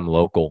 7 a.m.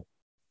 local.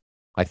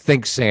 I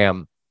think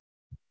Sam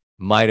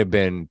might have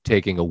been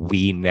taking a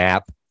wee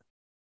nap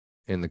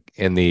in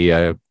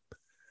the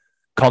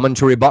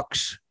commentary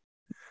box.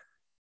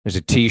 There's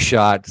a tee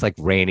shot. It's like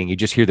raining. You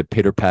just hear the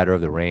pitter patter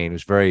of the rain. It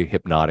was very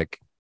hypnotic.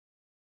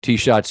 Tee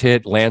shots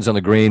hit, lands on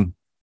the green.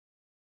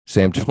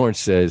 Sam Torrance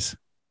says,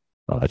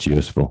 "Oh, that's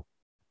useful."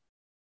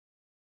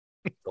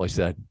 All he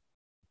said.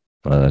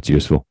 "Oh, that's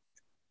useful."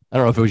 I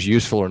don't know if it was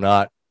useful or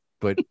not,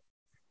 but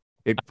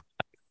it.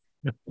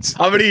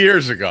 How many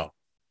years ago?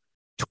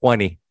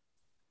 20.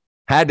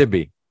 Had to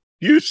be.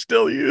 You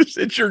still use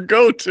it's your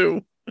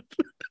go-to.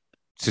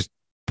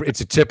 It's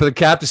a tip of the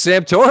cap to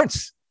Sam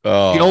Torrance.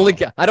 Oh.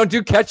 I don't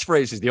do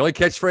catchphrases. The only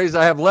catchphrase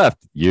I have left: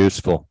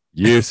 useful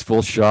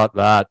shot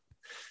that.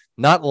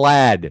 Not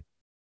lad,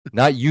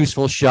 not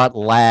useful shot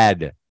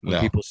lad.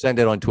 When people send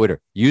it on Twitter,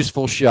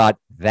 useful shot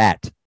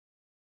that.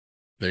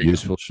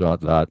 Useful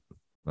shot that.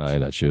 All right,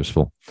 that's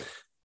useful.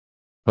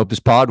 Hope this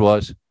pod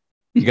was.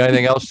 You got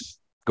anything else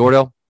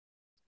Gordo?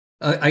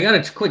 I got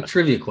a quick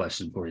trivia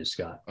question for you,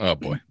 Scott. Oh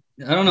boy.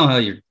 I don't know how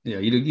you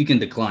can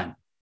decline.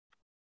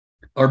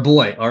 Our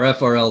boy, our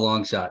FRL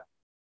long shot,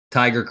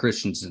 Tiger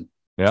Christensen.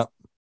 Yeah.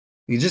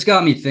 You just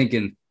got me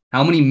thinking,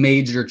 how many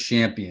major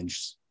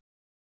champions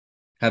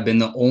have been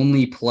the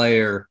only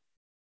player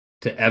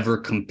to ever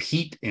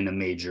compete in a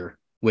major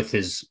with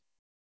his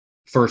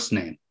first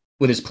name,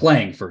 with his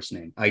playing first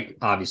name?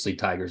 Obviously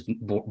Tiger's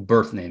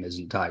birth name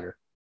isn't Tiger,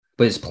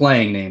 but his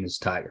playing name is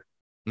Tiger.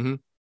 Mm-hmm.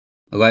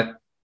 Okay.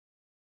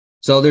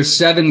 So there's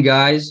 7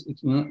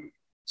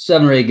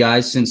 or 8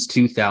 guys since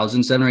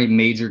 2000, 7 or 8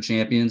 major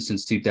champions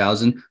since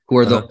 2000 who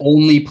are the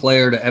only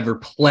player to ever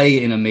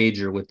play in a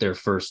major with their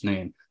first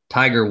name.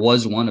 Tiger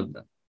was one of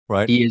them.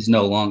 Right. He is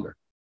no longer.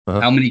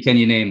 How many can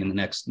you name in the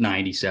next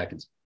 90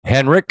 seconds?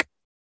 Henrik.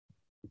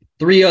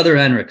 3 other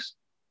Henriks.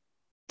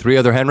 3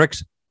 other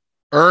Henriks.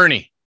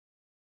 Ernie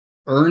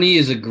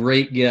is a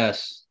great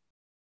guess,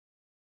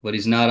 but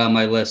he's not on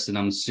my list, and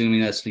I'm assuming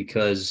that's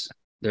because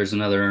there's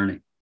another Ernie.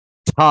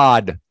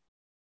 Todd.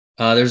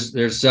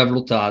 There's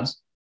several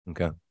Todds.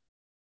 Okay.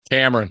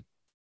 Cameron.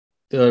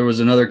 There was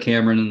another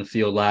Cameron in the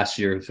field last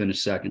year who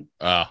finished second.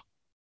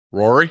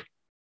 Rory.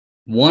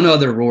 One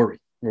other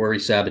Rory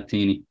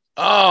Sabatini.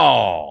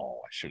 Oh,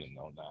 I should have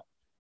known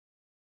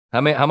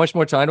that. How much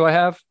more time do I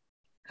have?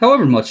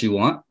 However much you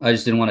want. I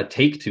just didn't want to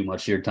take too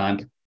much of your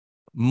time.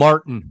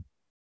 Martin.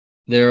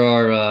 There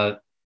are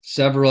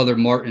several other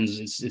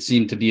Martins. It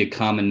seemed to be a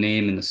common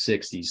name in the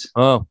 60s.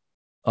 Oh.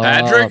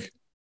 Patrick?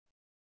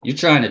 You're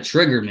trying to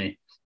trigger me.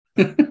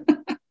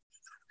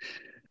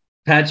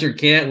 Patrick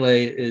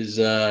Cantlay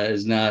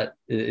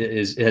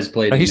has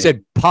played. He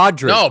said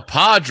Padraig. No,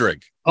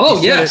 Padraig.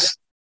 Oh,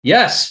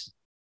 yes.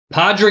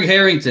 Padraig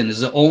Harrington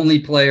is the only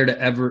player to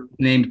ever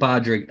named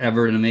Padraig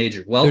ever in a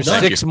major. Well, there's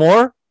done. 6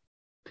 more.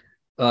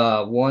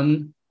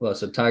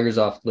 So Tiger's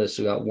off the list.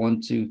 We got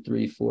 1, 2,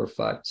 3, 4,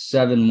 5,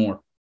 7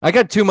 more. I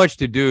got too much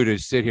to do to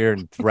sit here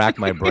and rack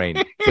my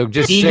brain. So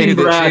just say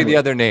the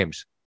other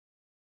names.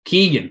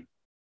 Keegan.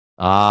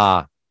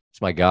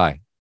 It's my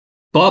guy.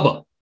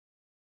 Bubba.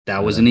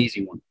 That was an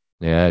easy one.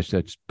 Yeah,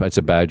 that's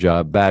a bad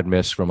job. Bad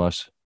miss from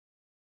us.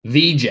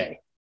 VJ.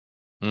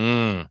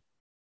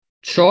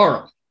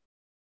 Charles.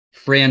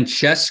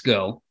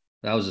 Francesco.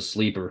 That was a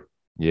sleeper.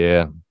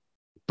 Yeah.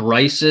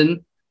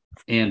 Bryson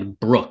and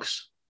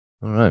Brooks.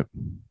 All right.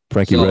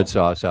 Frankie Red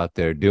Sauce out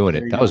there doing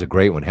it. That was a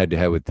great one,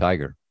 head-to-head with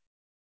Tiger,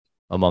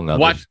 among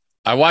others.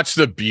 I watched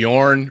the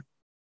Bjorn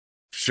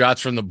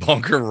shots from the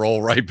bunker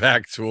roll right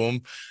back to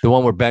him. The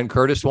one where Ben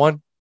Curtis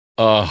won?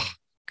 Oh,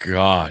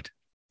 God.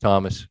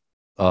 Thomas.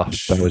 Oh,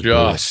 that was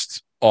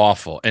just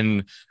awful.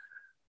 And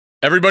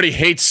everybody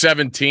hates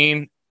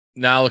 17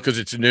 now because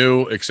it's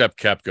new, except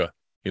Koepka.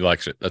 He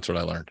likes it. That's what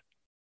I learned.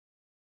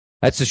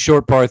 That's a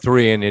short par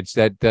 3, and it's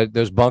that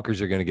those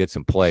bunkers are going to get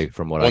some play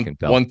from what I can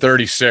tell.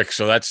 136.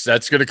 So that's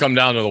going to come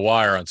down to the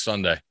wire on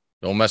Sunday.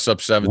 Don't mess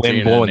up 17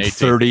 Wind blowing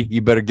 30.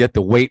 You better get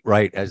the weight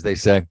right, as they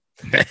say.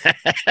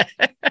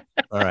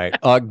 All right.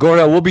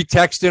 Gordo, we'll be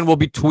texting. We'll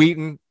be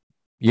tweeting.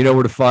 You know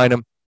where to find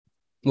them.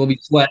 We'll be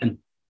sweating.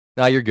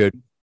 Now you're good.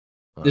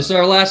 This is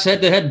our last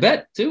head-to-head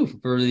bet, too,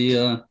 for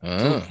the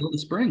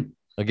spring.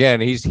 Again,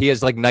 he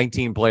has like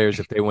 19 players.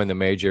 If they win the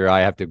major,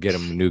 I have to get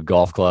him new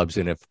golf clubs.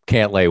 And if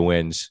Cantlay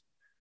wins,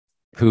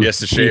 he has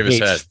to shave his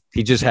head.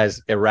 He just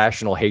has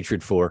irrational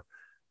hatred for.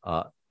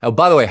 Oh,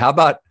 by the way, how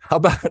about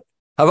the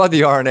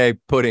RNA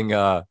putting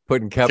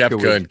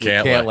Koepka with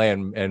Cantlay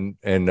and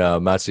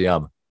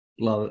Matsuyama?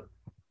 Love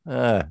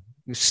it.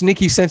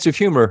 Sneaky sense of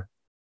humor,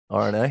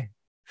 RNA.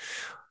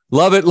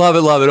 Love it, love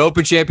it, love it.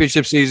 Open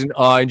Championship season.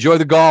 Enjoy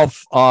the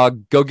golf.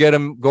 Go get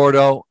him,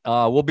 Gordo.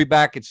 We'll be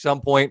back at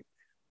some point.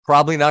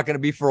 Probably not going to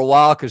be for a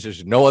while because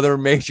there's no other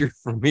major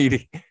for me to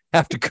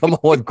have to come on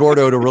with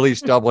Gordo to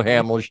release double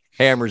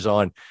hammers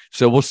on.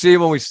 So we'll see you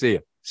when we see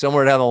you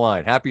somewhere down the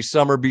line. Happy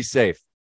summer. Be safe.